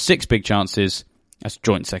 6 big chances, that's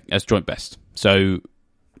joint best. So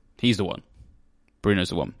he's the one. Bruno's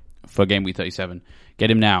the one for game week 37. Get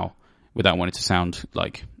him now without wanting to sound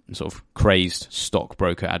like sort of crazed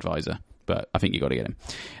stockbroker advisor. But I think you got to get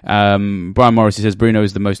him. Brian Morrissey says Bruno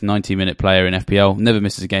is the most 90-minute player in FPL. Never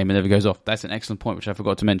misses a game and never goes off. That's an excellent point, which I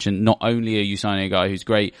forgot to mention. Not only are you signing a guy who's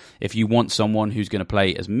great, if you want someone who's going to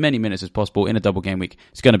play as many minutes as possible in a double game week,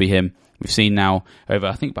 it's going to be him. We've seen now over,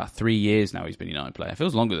 I think, about 3 years now he's been a United player. It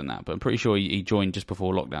feels longer than that, but I'm pretty sure he joined just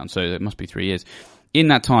before lockdown, so it must be 3 years. In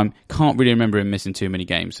that time, can't really remember him missing too many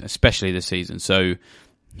games, especially this season. So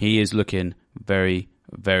he is looking very,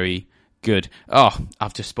 very good. Oh,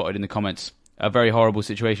 I've just spotted in the comments a very horrible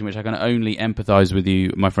situation, which I can only empathise with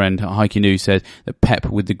you, my friend. Heike Nu said that Pep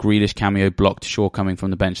with the Grealish cameo blocked Shaw coming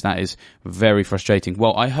from the bench. That is very frustrating.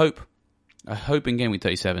 Well, I hope in game week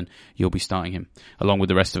 37 you'll be starting him along with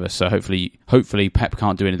the rest of us. So hopefully Pep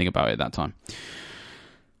can't do anything about it at that time.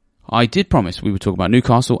 I did promise we would talk about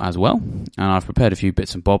Newcastle as well, and I've prepared a few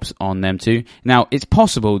bits and bobs on them too. Now, it's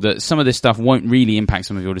possible that some of this stuff won't really impact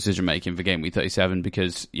some of your decision making for game week 37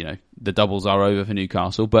 because, the doubles are over for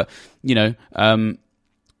Newcastle, but,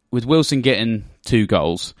 with Wilson getting 2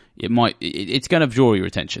 goals, it's going to draw your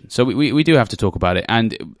attention. So we do have to talk about it.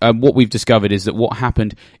 And what we've discovered is that what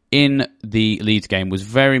happened in the Leeds game was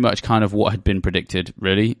very much kind of what had been predicted,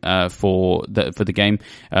 really, for the game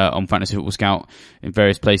on Fantasy Football Scout in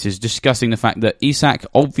various places, discussing the fact that Isak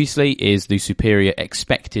obviously is the superior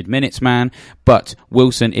expected minutes man, but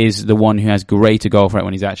Wilson is the one who has greater goal threat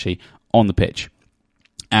when he's actually on the pitch.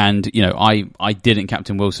 And, I didn't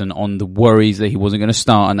captain Wilson on the worries that he wasn't going to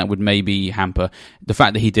start and that would maybe hamper the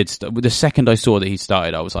fact that he did. The second I saw that he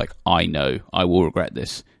started, I was like, I know, I will regret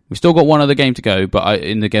this. We've still got one other game to go, but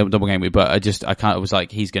in the double game week, but I was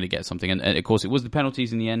like, he's going to get something. And of course, it was the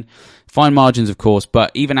penalties in the end. Fine margins, of course,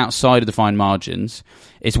 but even outside of the fine margins,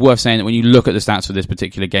 it's worth saying that when you look at the stats for this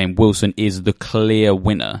particular game, Wilson is the clear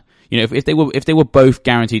winner. If they were both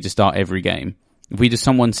guaranteed to start every game, if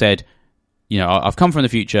someone said, I've come from the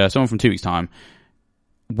future, someone from 2 weeks' time,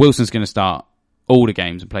 Wilson's going to start all the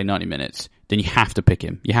games and play 90 minutes, then you have to pick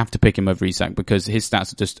him. You have to pick him over Isak because his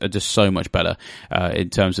stats are just so much better in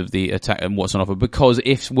terms of the attack and what's on offer. Because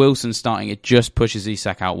if Wilson's starting, it just pushes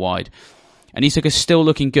Isak out wide. And Isak is still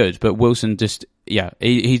looking good, but Wilson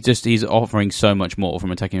he's offering so much more from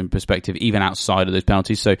a attacking perspective, even outside of those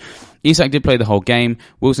penalties. So Isak did play the whole game.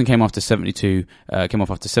 Wilson came off after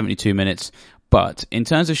 72 minutes. But in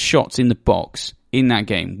terms of shots in the box in that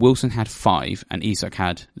game, Wilson had 5 and Isak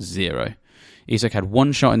had 0. Isak had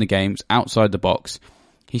 1 shot in the games outside the box.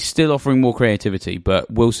 He's still offering more creativity, but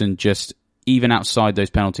Wilson just, even outside those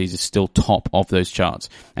penalties, is still top of those charts.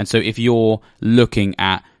 And so if you're looking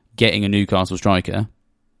at getting a Newcastle striker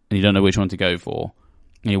and you don't know which one to go for,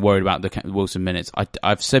 and you're worried about the Wilson minutes,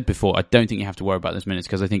 I've said before, I don't think you have to worry about those minutes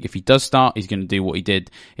because I think if he does start, he's going to do what he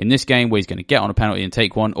did in this game where he's going to get on a penalty and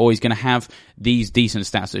take one, or he's going to have these decent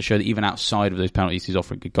stats that show that even outside of those penalties, he's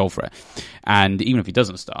offering good goal threat. And even if he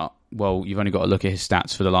doesn't start, well, you've only got to look at his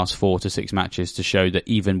stats for the last 4 to 6 matches to show that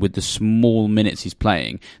even with the small minutes he's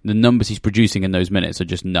playing, the numbers he's producing in those minutes are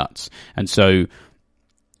just nuts. And so,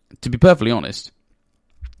 to be perfectly honest,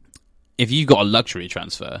 if you've got a luxury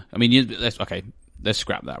transfer, I mean, let's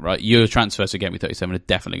scrap that, right? Your transfers to Game Week 37 are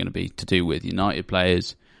definitely going to be to do with United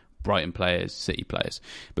players, Brighton players, City players.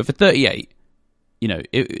 But for 38,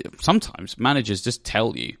 sometimes managers just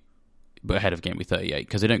tell you ahead of Game Week 38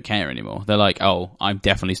 because they don't care anymore. They're like, oh, I'm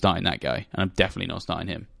definitely starting that guy, and I'm definitely not starting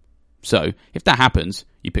him. So if that happens,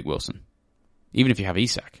 you pick Wilson. Even if you have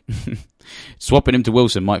Isak. Swapping him to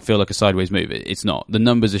Wilson might feel like a sideways move. It's not. The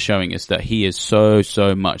numbers are showing us that he is so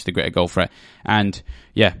much the greater goal threat. And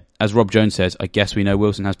yeah, as Rob Jones says, I guess we know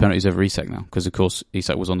Wilson has penalties over Isak now, because of course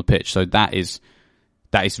Isak was on the pitch. So that is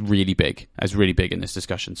really big. That's really big in this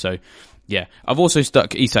discussion. So yeah, I've also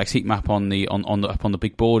stuck Isak's heat map on the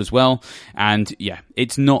big board as well. And yeah,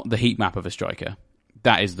 it's not the heat map of a striker.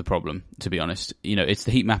 That is the problem, to be honest. It's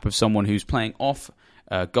the heat map of someone who's playing off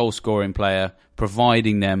a goal-scoring player,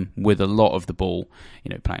 providing them with a lot of the ball,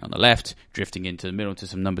 playing on the left, drifting into the middle to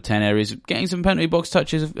some number 10 areas, getting some penalty box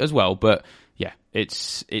touches as well. But yeah,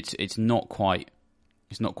 it's not quite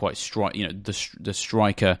the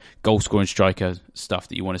striker, goal-scoring striker stuff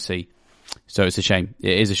that you want to see. So it's a shame.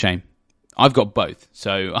 It is a shame. I've got both,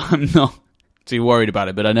 so I'm not too worried about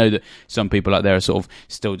it, but I know that some people out there are sort of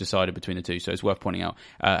still decided between the two, so it's worth pointing out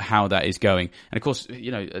how that is going. And of course,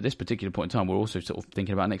 at this particular point in time, we're also sort of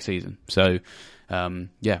thinking about next season. So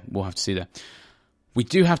yeah, we'll have to see there. We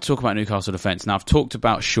do have to talk about Newcastle defence. Now, I've talked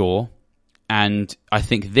about Shaw, and I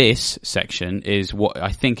think this section is what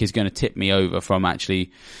I think is going to tip me over from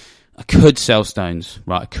actually, I could sell Stones,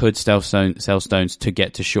 right? I could sell Stones to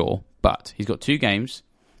get to Shaw, but he's got 2 games.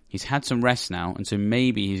 He's had some rest now, and so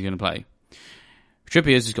maybe he's going to play.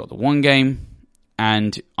 Trippier's has got the 1 game,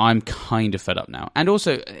 and I'm kind of fed up now. And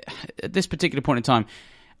also, at this particular point in time,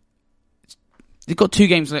 they've got 2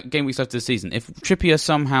 game weeks left of the season. If Trippier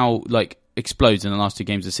somehow explodes in the last 2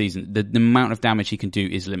 games of the season, the amount of damage he can do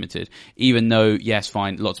is limited. Even though, yes,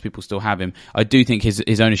 fine, lots of people still have him, I do think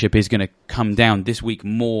his ownership is going to come down this week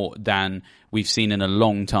more than we've seen in a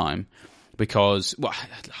long time. Because, well,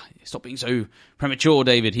 stop being so premature,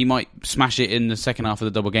 David. He might smash it in the second half of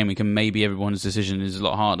the double game week, and maybe everyone's decision is a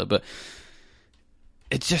lot harder. But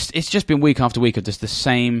it's just been week after week of just the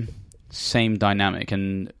same dynamic.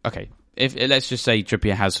 And okay, if let's just say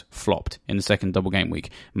Trippier has flopped in the second double game week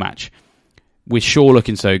match, with Shaw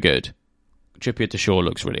looking so good, Trippier to Shaw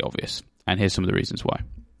looks really obvious. And here's some of the reasons why.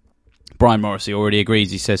 Brian Morrissey already agrees.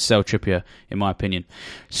 He says sell Trippier, in my opinion.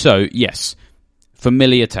 So yes,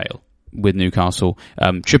 familiar tale with Newcastle.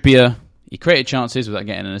 Trippier, he created chances without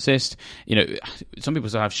getting an assist. Some people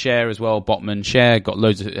still have Schär as well. Botman,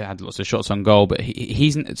 Schär had lots of shots on goal, but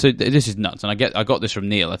he's so this is nuts. And I got this from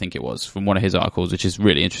Neil, I think it was, from one of his articles, which is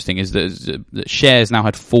really interesting. Is that Schär's now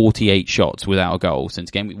had 48 shots without a goal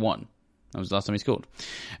since game week 1. That was the last time he scored.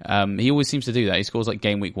 He always seems to do that. He scores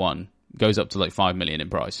game week 1, goes up to 5 million in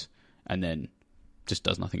price, and then just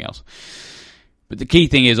does nothing else. But the key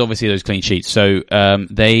thing is obviously those clean sheets. So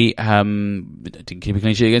they didn't keep a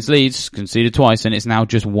clean sheet against Leeds, conceded twice, and it's now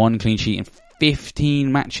just 1 clean sheet in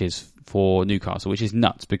 15 matches for Newcastle, which is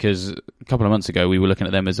nuts, because a couple of months ago we were looking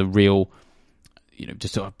at them as a real,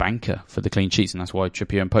 just sort of banker for the clean sheets, and that's why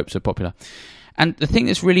Trippier and Pope are so popular. And the thing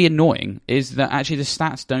that's really annoying is that actually the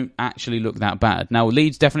stats don't actually look that bad. Now,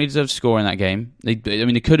 Leeds definitely deserved to score in that game. They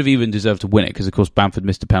could have even deserved to win it, because of course Bamford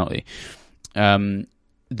missed a penalty.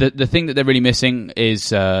 The thing that they're really missing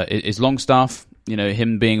is Longstaff.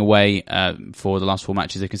 Him being away for the last 4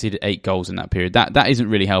 matches, they conceded 8 goals in that period. That isn't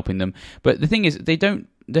really helping them. But the thing is, their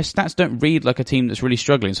stats don't read like a team that's really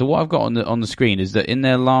struggling. So what I've got on the screen is that in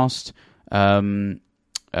their last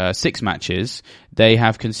 6 matches, they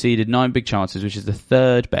have conceded 9 big chances, which is the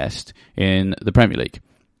 3rd best in the Premier League.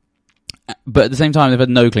 But at the same time, they've had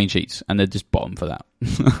no clean sheets, and they're just bottom for that.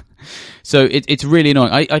 So it's really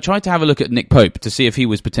annoying. I tried to have a look at Nick Pope to see if he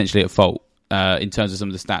was potentially at fault in terms of some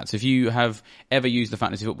of the stats. If you have ever used the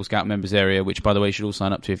Fantasy Football Scout members area, which, by the way, you should all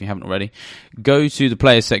sign up to if you haven't already, go to the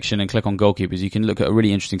players section and click on goalkeepers. You can look at a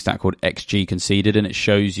really interesting stat called XG conceded, and it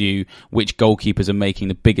shows you which goalkeepers are making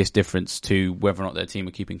the biggest difference to whether or not their team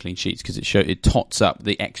are keeping clean sheets, because it tots up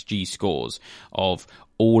the XG scores of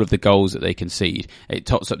all of the goals that they concede. It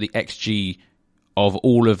tots up the XG of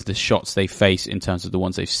all of the shots they face in terms of the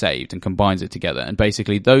ones they've saved, and combines it together. And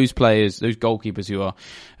basically those players, those goalkeepers who are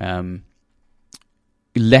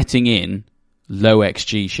letting in low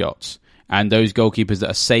XG shots, and those goalkeepers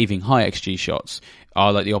that are saving high XG shots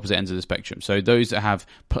are the opposite ends of the spectrum. So those that have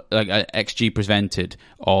an XG prevented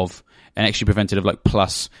of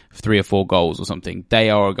plus 3 or 4 goals or something, they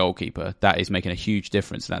are a goalkeeper that is making a huge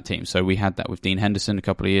difference to that team. So we had that with Dean Henderson a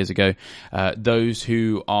couple of years ago. Those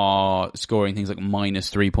who are scoring things like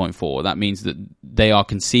minus 3.4, that means that they are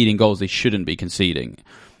conceding goals they shouldn't be conceding.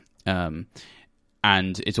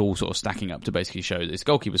 And it's all sort of stacking up to basically show that it's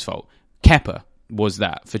goalkeeper's fault. Kepa was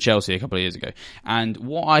that for Chelsea a couple of years ago. And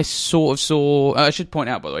what I sort of saw, I should point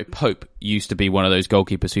out, by the way, Pope used to be one of those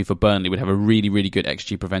goalkeepers who for Burnley would have a really, really good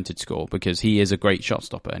XG prevented score, because he is a great shot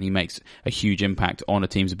stopper and he makes a huge impact on a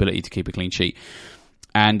team's ability to keep a clean sheet.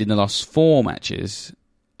 And in the last 4 matches,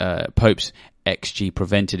 Pope's XG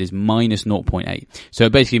prevented is minus 0.8. So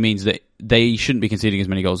it basically means that they shouldn't be conceding as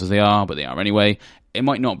many goals as they are, but they are anyway. It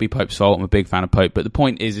might not be Pope's fault. I'm a big fan of Pope. But the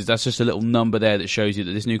point is that's just a little number there that shows you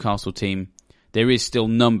that this Newcastle team, there is still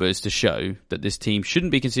numbers to show that this team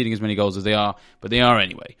shouldn't be conceding as many goals as they are, but they are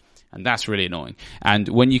anyway. And that's really annoying. And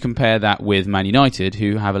when you compare that with Man United,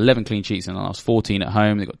 who have 11 clean sheets in the last 14 at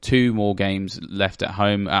home, they've got 2 more games left at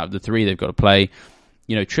home out of the 3 they've got to play.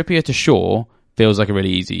 You know, Trippier to Shaw feels like a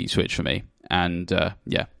really easy switch for me. And,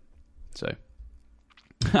 yeah. So...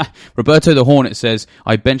 Roberto the Hornet says,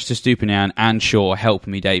 I benched Estupinian and Shaw. Help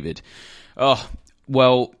me, David. Oh,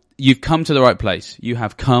 well, you've come to the right place. You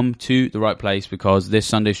have come to the right place because this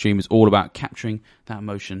Sunday stream is all about capturing that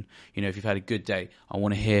emotion. You know, if you've had a good day, I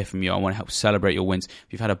want to hear from you. I want to help celebrate your wins. If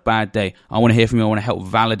you've had a bad day, I want to hear from you. I want to help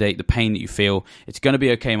validate the pain that you feel. It's going to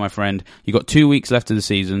be okay, my friend. You've got 2 weeks left of the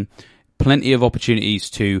season. Plenty of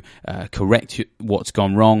opportunities to correct what's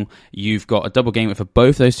gone wrong. You've got a double game week for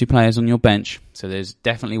both those 2 players on your bench, so there's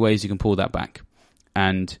definitely ways you can pull that back.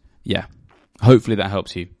 And yeah, hopefully that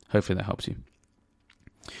helps you.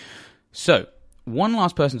 So, one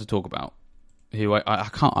last person to talk about, who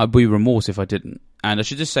I'd be remorse if I didn't. And I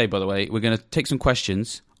should just say, by the way, we're going to take some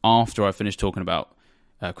questions after I finish talking about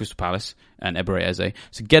Crystal Palace and Eberechi Eze.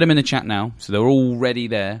 So get them in the chat now, so they're already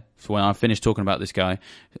there for when I finish talking about this guy,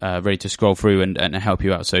 ready to scroll through and help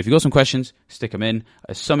you out. So if you've got some questions, stick them in.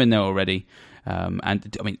 There's some in there already.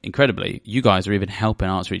 And I mean, incredibly, you guys are even helping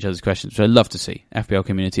answer each other's questions, which I love to see. FPL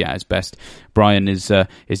community at its best. Brian is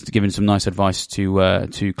giving some nice advice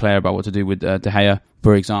to Claire about what to do with De Gea,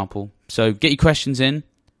 for example. So get your questions in.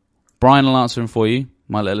 Brian will answer them for you,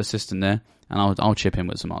 my little assistant there. And I'll chip in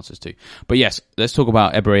with some answers too. But yes, let's talk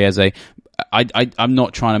about Eberechi Eze. I'm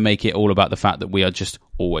not trying to make it all about the fact that we are just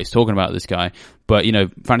always talking about this guy. But, you know,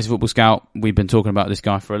 Fantasy Football Scout, we've been talking about this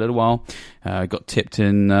guy for a little while. Got tipped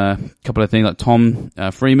in a couple of things like Tom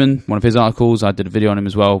Freeman, one of his articles. I did a video on him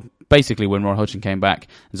as well. Basically, when Roy Hodgson came back,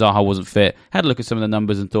 Zaha wasn't fit. Had a look at some of the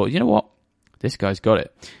numbers and thought, you know what? This guy's got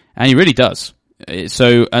it. And he really does.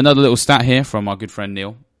 So another little stat here from our good friend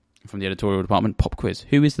Neil, from the editorial department. Pop quiz.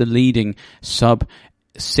 Who is the leading sub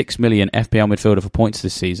 6 million FPL midfielder for points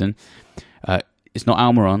this season? It's not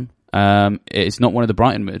Almiron. It's not one of the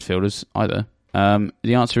Brighton midfielders either.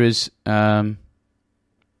 The answer is Eberechi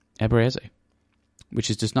Eze, which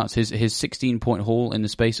is just nuts. His 16-point haul in the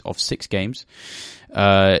space of 6 games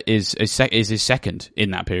is his second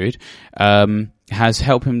in that period. Has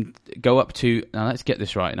helped him go up to, now let's get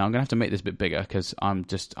this right. Now I'm going to have to make this a bit bigger because I'm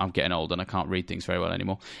getting old and I can't read things very well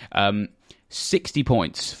anymore. 60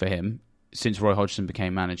 points for him since Roy Hodgson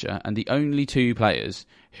became manager, and the only 2 players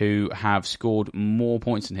who have scored more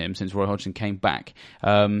points than him since Roy Hodgson came back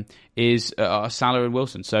is Salah and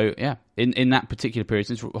Wilson. So yeah, in that particular period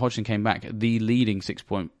since Hodgson came back, the leading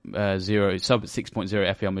 6.0 sub 6.0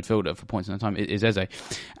 FPL midfielder for points in that time is Eze.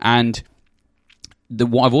 And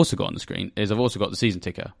what I've also got on the screen is I've also got the season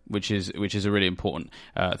ticker, which is a really important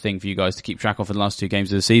thing for you guys to keep track of for the last 2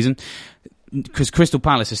 games of the season, because Crystal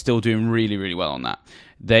Palace is still doing really, really well on that.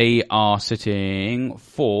 They are sitting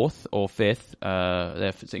 4th or 5th.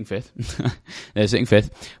 They're sitting 5th. They're sitting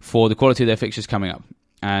 5th for the quality of their fixtures coming up.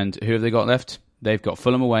 And who have they got left? They've got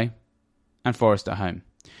Fulham away and Forest at home.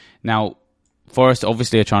 Now, Forest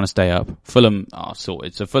obviously are trying to stay up. Fulham are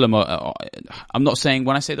sorted. So Fulham are, I'm not saying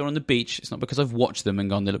when I say they're on the beach, it's not because I've watched them and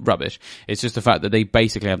gone, they look rubbish. It's just the fact that they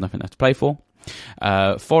basically have nothing left to play for.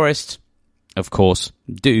 Forest, of course,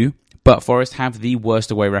 do. But Forest have the worst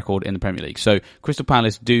away record in the Premier League. So Crystal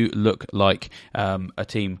Palace do look like a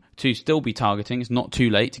team to still be targeting. It's not too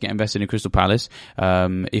late to get invested in Crystal Palace.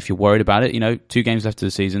 If you're worried about it, 2 games left of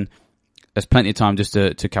the season. There's plenty of time just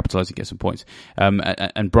to capitalise and get some points.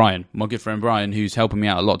 And Brian, my good friend Brian, who's helping me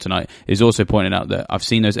out a lot tonight, is also pointing out that I've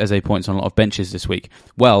seen those Eze points on a lot of benches this week.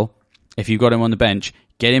 Well, if you've got him on the bench,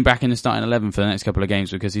 get him back in the starting 11 for the next couple of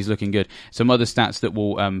games because he's looking good. Some other stats that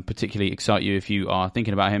will particularly excite you if you are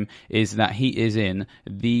thinking about him is that he is in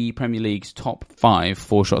the Premier League's top 5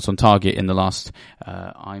 for shots on target in the last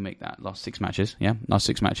 6 matches. Yeah, last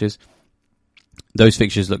 6 matches. Those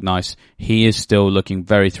fixtures look nice. He is still looking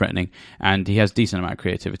very threatening, and he has decent amount of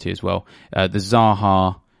creativity as well. The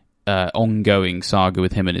Zaha ongoing saga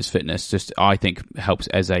with him and his fitness just, I think, helps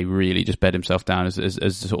Eze really just bed himself down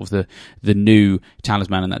as sort of the new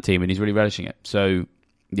talisman in that team, and he's really relishing it. So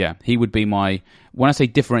yeah, he would be my... When I say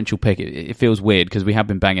differential pick, it feels weird because we have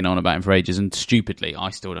been banging on about him for ages, and stupidly, I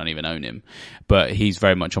still don't even own him. But he's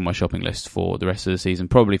very much on my shopping list for the rest of the season,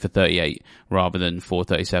 probably for 38 rather than for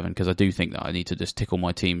 37, because I do think that I need to just tickle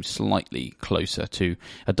my team slightly closer to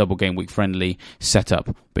a double game week friendly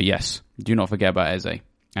setup. But yes, do not forget about Eze.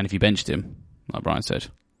 And if you benched him, like Brian said,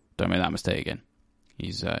 don't make that mistake again.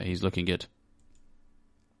 He's looking good.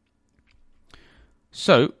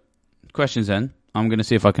 So, questions then. I'm going to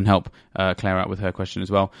see if I can help Claire out with her question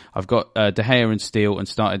as well. I've got De Gea and Steele and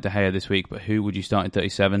started De Gea this week, but who would you start in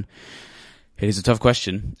 37? It is a tough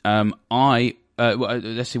question.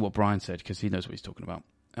 Let's see what Brian said, because he knows what he's talking about.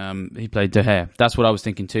 He played De Gea. That's what I was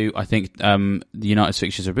thinking too. I think the United's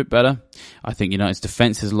fixtures are a bit better. I think United's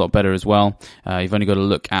defence is a lot better as well. You've only got to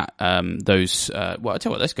look at those... well, I'll tell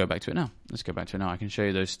you what, let's go back to it now. I can show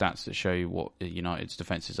you those stats that show you what United's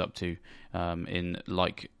defence is up to in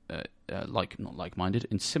not like-minded,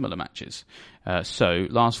 in similar matches. So,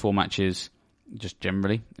 last 4 matches, just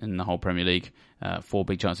generally, in the whole Premier League, 4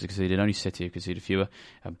 big chances conceded. Only City have conceded fewer.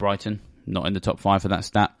 Brighton, not in the top 5 for that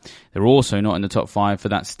stat. They're also not in the top 5 for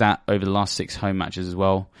that stat over the last 6 home matches as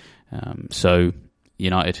well. So,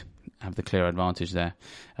 United have the clear advantage there,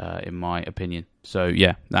 in my opinion. So,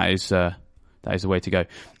 yeah, that is the way to go.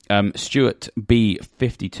 Stuart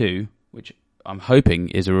B52, which I'm hoping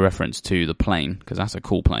is a reference to the plane, because that's a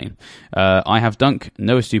cool plane. I have Dunk,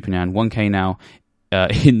 Noah Stupinan, 1k now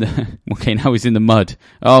in the 1k now is in the mud.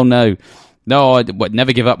 Oh no. No,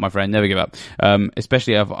 never give up, my friend. Never give up.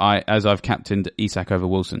 Especially as I've captained Isak over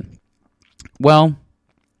Wilson. Well,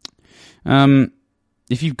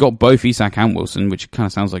 if you've got both Isak and Wilson, which kind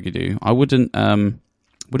of sounds like you do, I wouldn't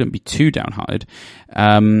be too downhearted.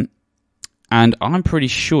 And I'm pretty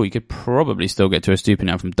sure you could probably still get to a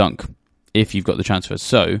Stupinan from Dunk if you've got the transfer.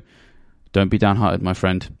 So, don't be downhearted, my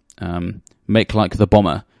friend. Make like the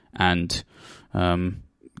bomber and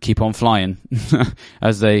keep on flying,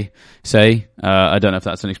 as they say. I don't know if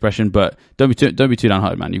that's an expression, but don't be too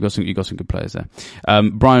downhearted, man. You've got some good players there.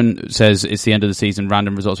 Brian says it's the end of the season.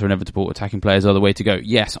 Random results are inevitable. Attacking players are the way to go.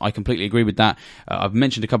 Yes, I completely agree with that. I've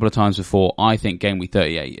mentioned a couple of times before. I think game week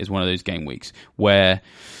 38 is one of those game weeks where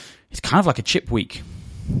it's kind of like a chip week.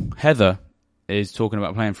 Heather is talking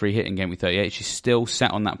about playing free hit in game week 38. She's still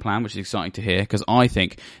set on that plan, which is exciting to hear, because I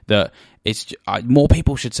think that more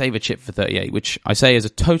people should save a chip for 38, which I say as a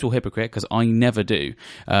total hypocrite because I never do.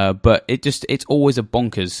 But it's always a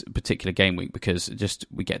bonkers particular game week, because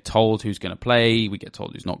we get told who's going to play, we get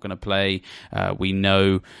told who's not going to play. We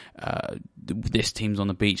know this team's on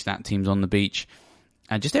the beach, that team's on the beach.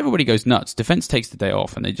 And just everybody goes nuts. Defence takes the day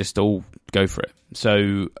off, and they just all go for it.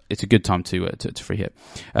 So it's a good time to free hit.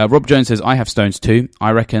 Rob Jones says, I have Stones too.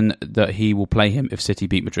 I reckon that he will play him if City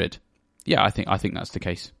beat Madrid. Yeah, I think that's the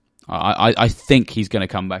case. I think he's going to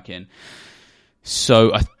come back in.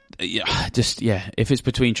 So if it's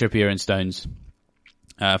between Trippier and Stones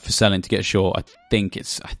for selling to get short, I think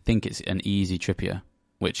it's an easy Trippier,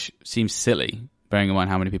 which seems silly, bearing in mind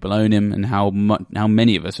how many people own him and how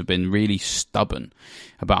many of us have been really stubborn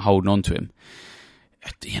about holding on to him.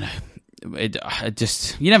 You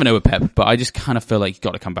never know with Pep, but I just kind of feel like you've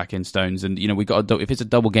got to come back in, Stones. And if it's a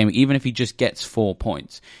double game, even if he just gets 4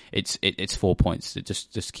 points, it's 4 points. It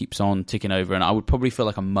just keeps on ticking over. And I would probably feel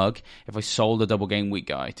like a mug if I sold a double game week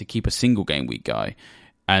guy to keep a single game week guy.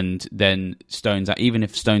 And then Stones, even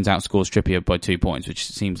if Stones outscores Trippier by 2 points, which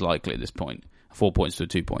seems likely at this point, 4 points to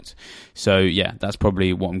 2 points. So yeah, that's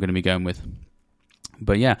probably what I'm going to be going with.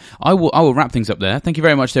 But yeah, I will wrap things up there. Thank you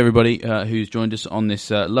very much to everybody who's joined us on this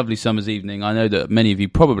lovely summer's evening. I know that many of you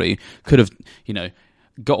probably could have,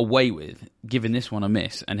 got away with giving this one a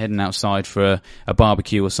miss and heading outside for a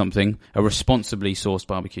barbecue or something, a responsibly sourced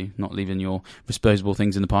barbecue, not leaving your disposable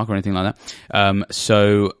things in the park or anything like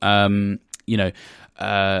that.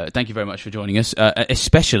 Thank you very much for joining us,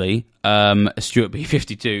 especially Stuart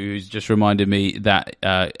B52, who's just reminded me that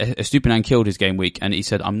Estupinan killed his game week, and he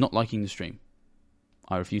said, I'm not liking the stream.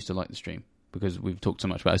 I refuse to like the stream because we've talked so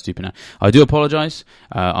much about Estupinan. I do apologise.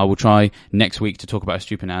 I will try next week to talk about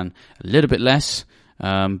Estupinan a little bit less,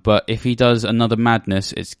 but if he does another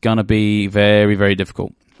madness, it's going to be very, very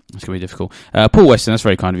difficult. It's going to be difficult. Paul Weston, that's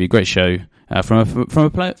very kind of you. Great show. From a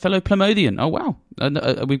fellow Plymoudian. Oh, wow.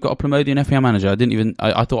 We've got a Plymoudian FPL manager.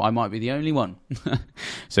 I thought I might be the only one.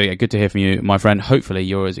 So, yeah, good to hear from you, my friend. Hopefully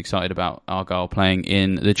you're as excited about Argyle playing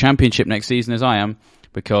in the Championship next season as I am,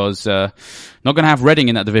 because not going to have Reading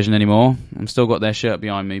in that division anymore. I've still got their shirt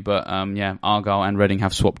behind me, but Argyle and Reading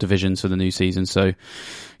have swapped divisions for the new season. So,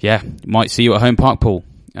 yeah, might see you at Home Park, Paul,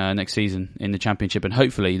 next season in the Championship. And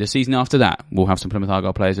hopefully the season after that, we'll have some Plymouth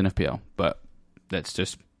Argyle players in FPL. But let's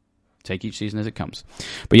just take each season as it comes.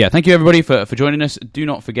 But yeah, thank you everybody for joining us. Do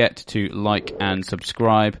not forget to like and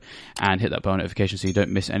subscribe and hit that bell notification so you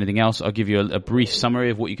don't miss anything else. I'll give you a brief summary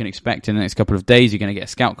of what you can expect in the next couple of days. You're going to get a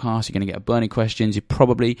scout cast, you're going to get a burning questions, you're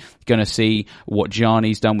probably going to see what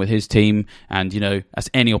Gianni's done with his team, and that's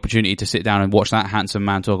any opportunity to sit down and watch that handsome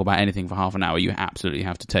man talk about anything for half an hour you absolutely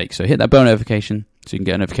have to take. So hit that bell notification so you can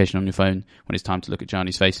get a notification on your phone when it's time to look at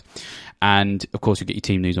Gianni's face. And of course, you'll get your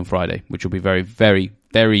team news on Friday, which will be very, very,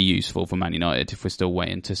 very useful for Man United if we're still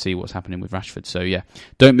waiting to see what's happening with Rashford. So yeah,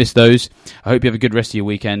 don't miss those. I hope you have a good rest of your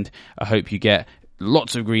weekend. I hope you get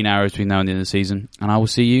lots of green arrows between now and the end of the season, and I will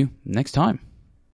see you next time.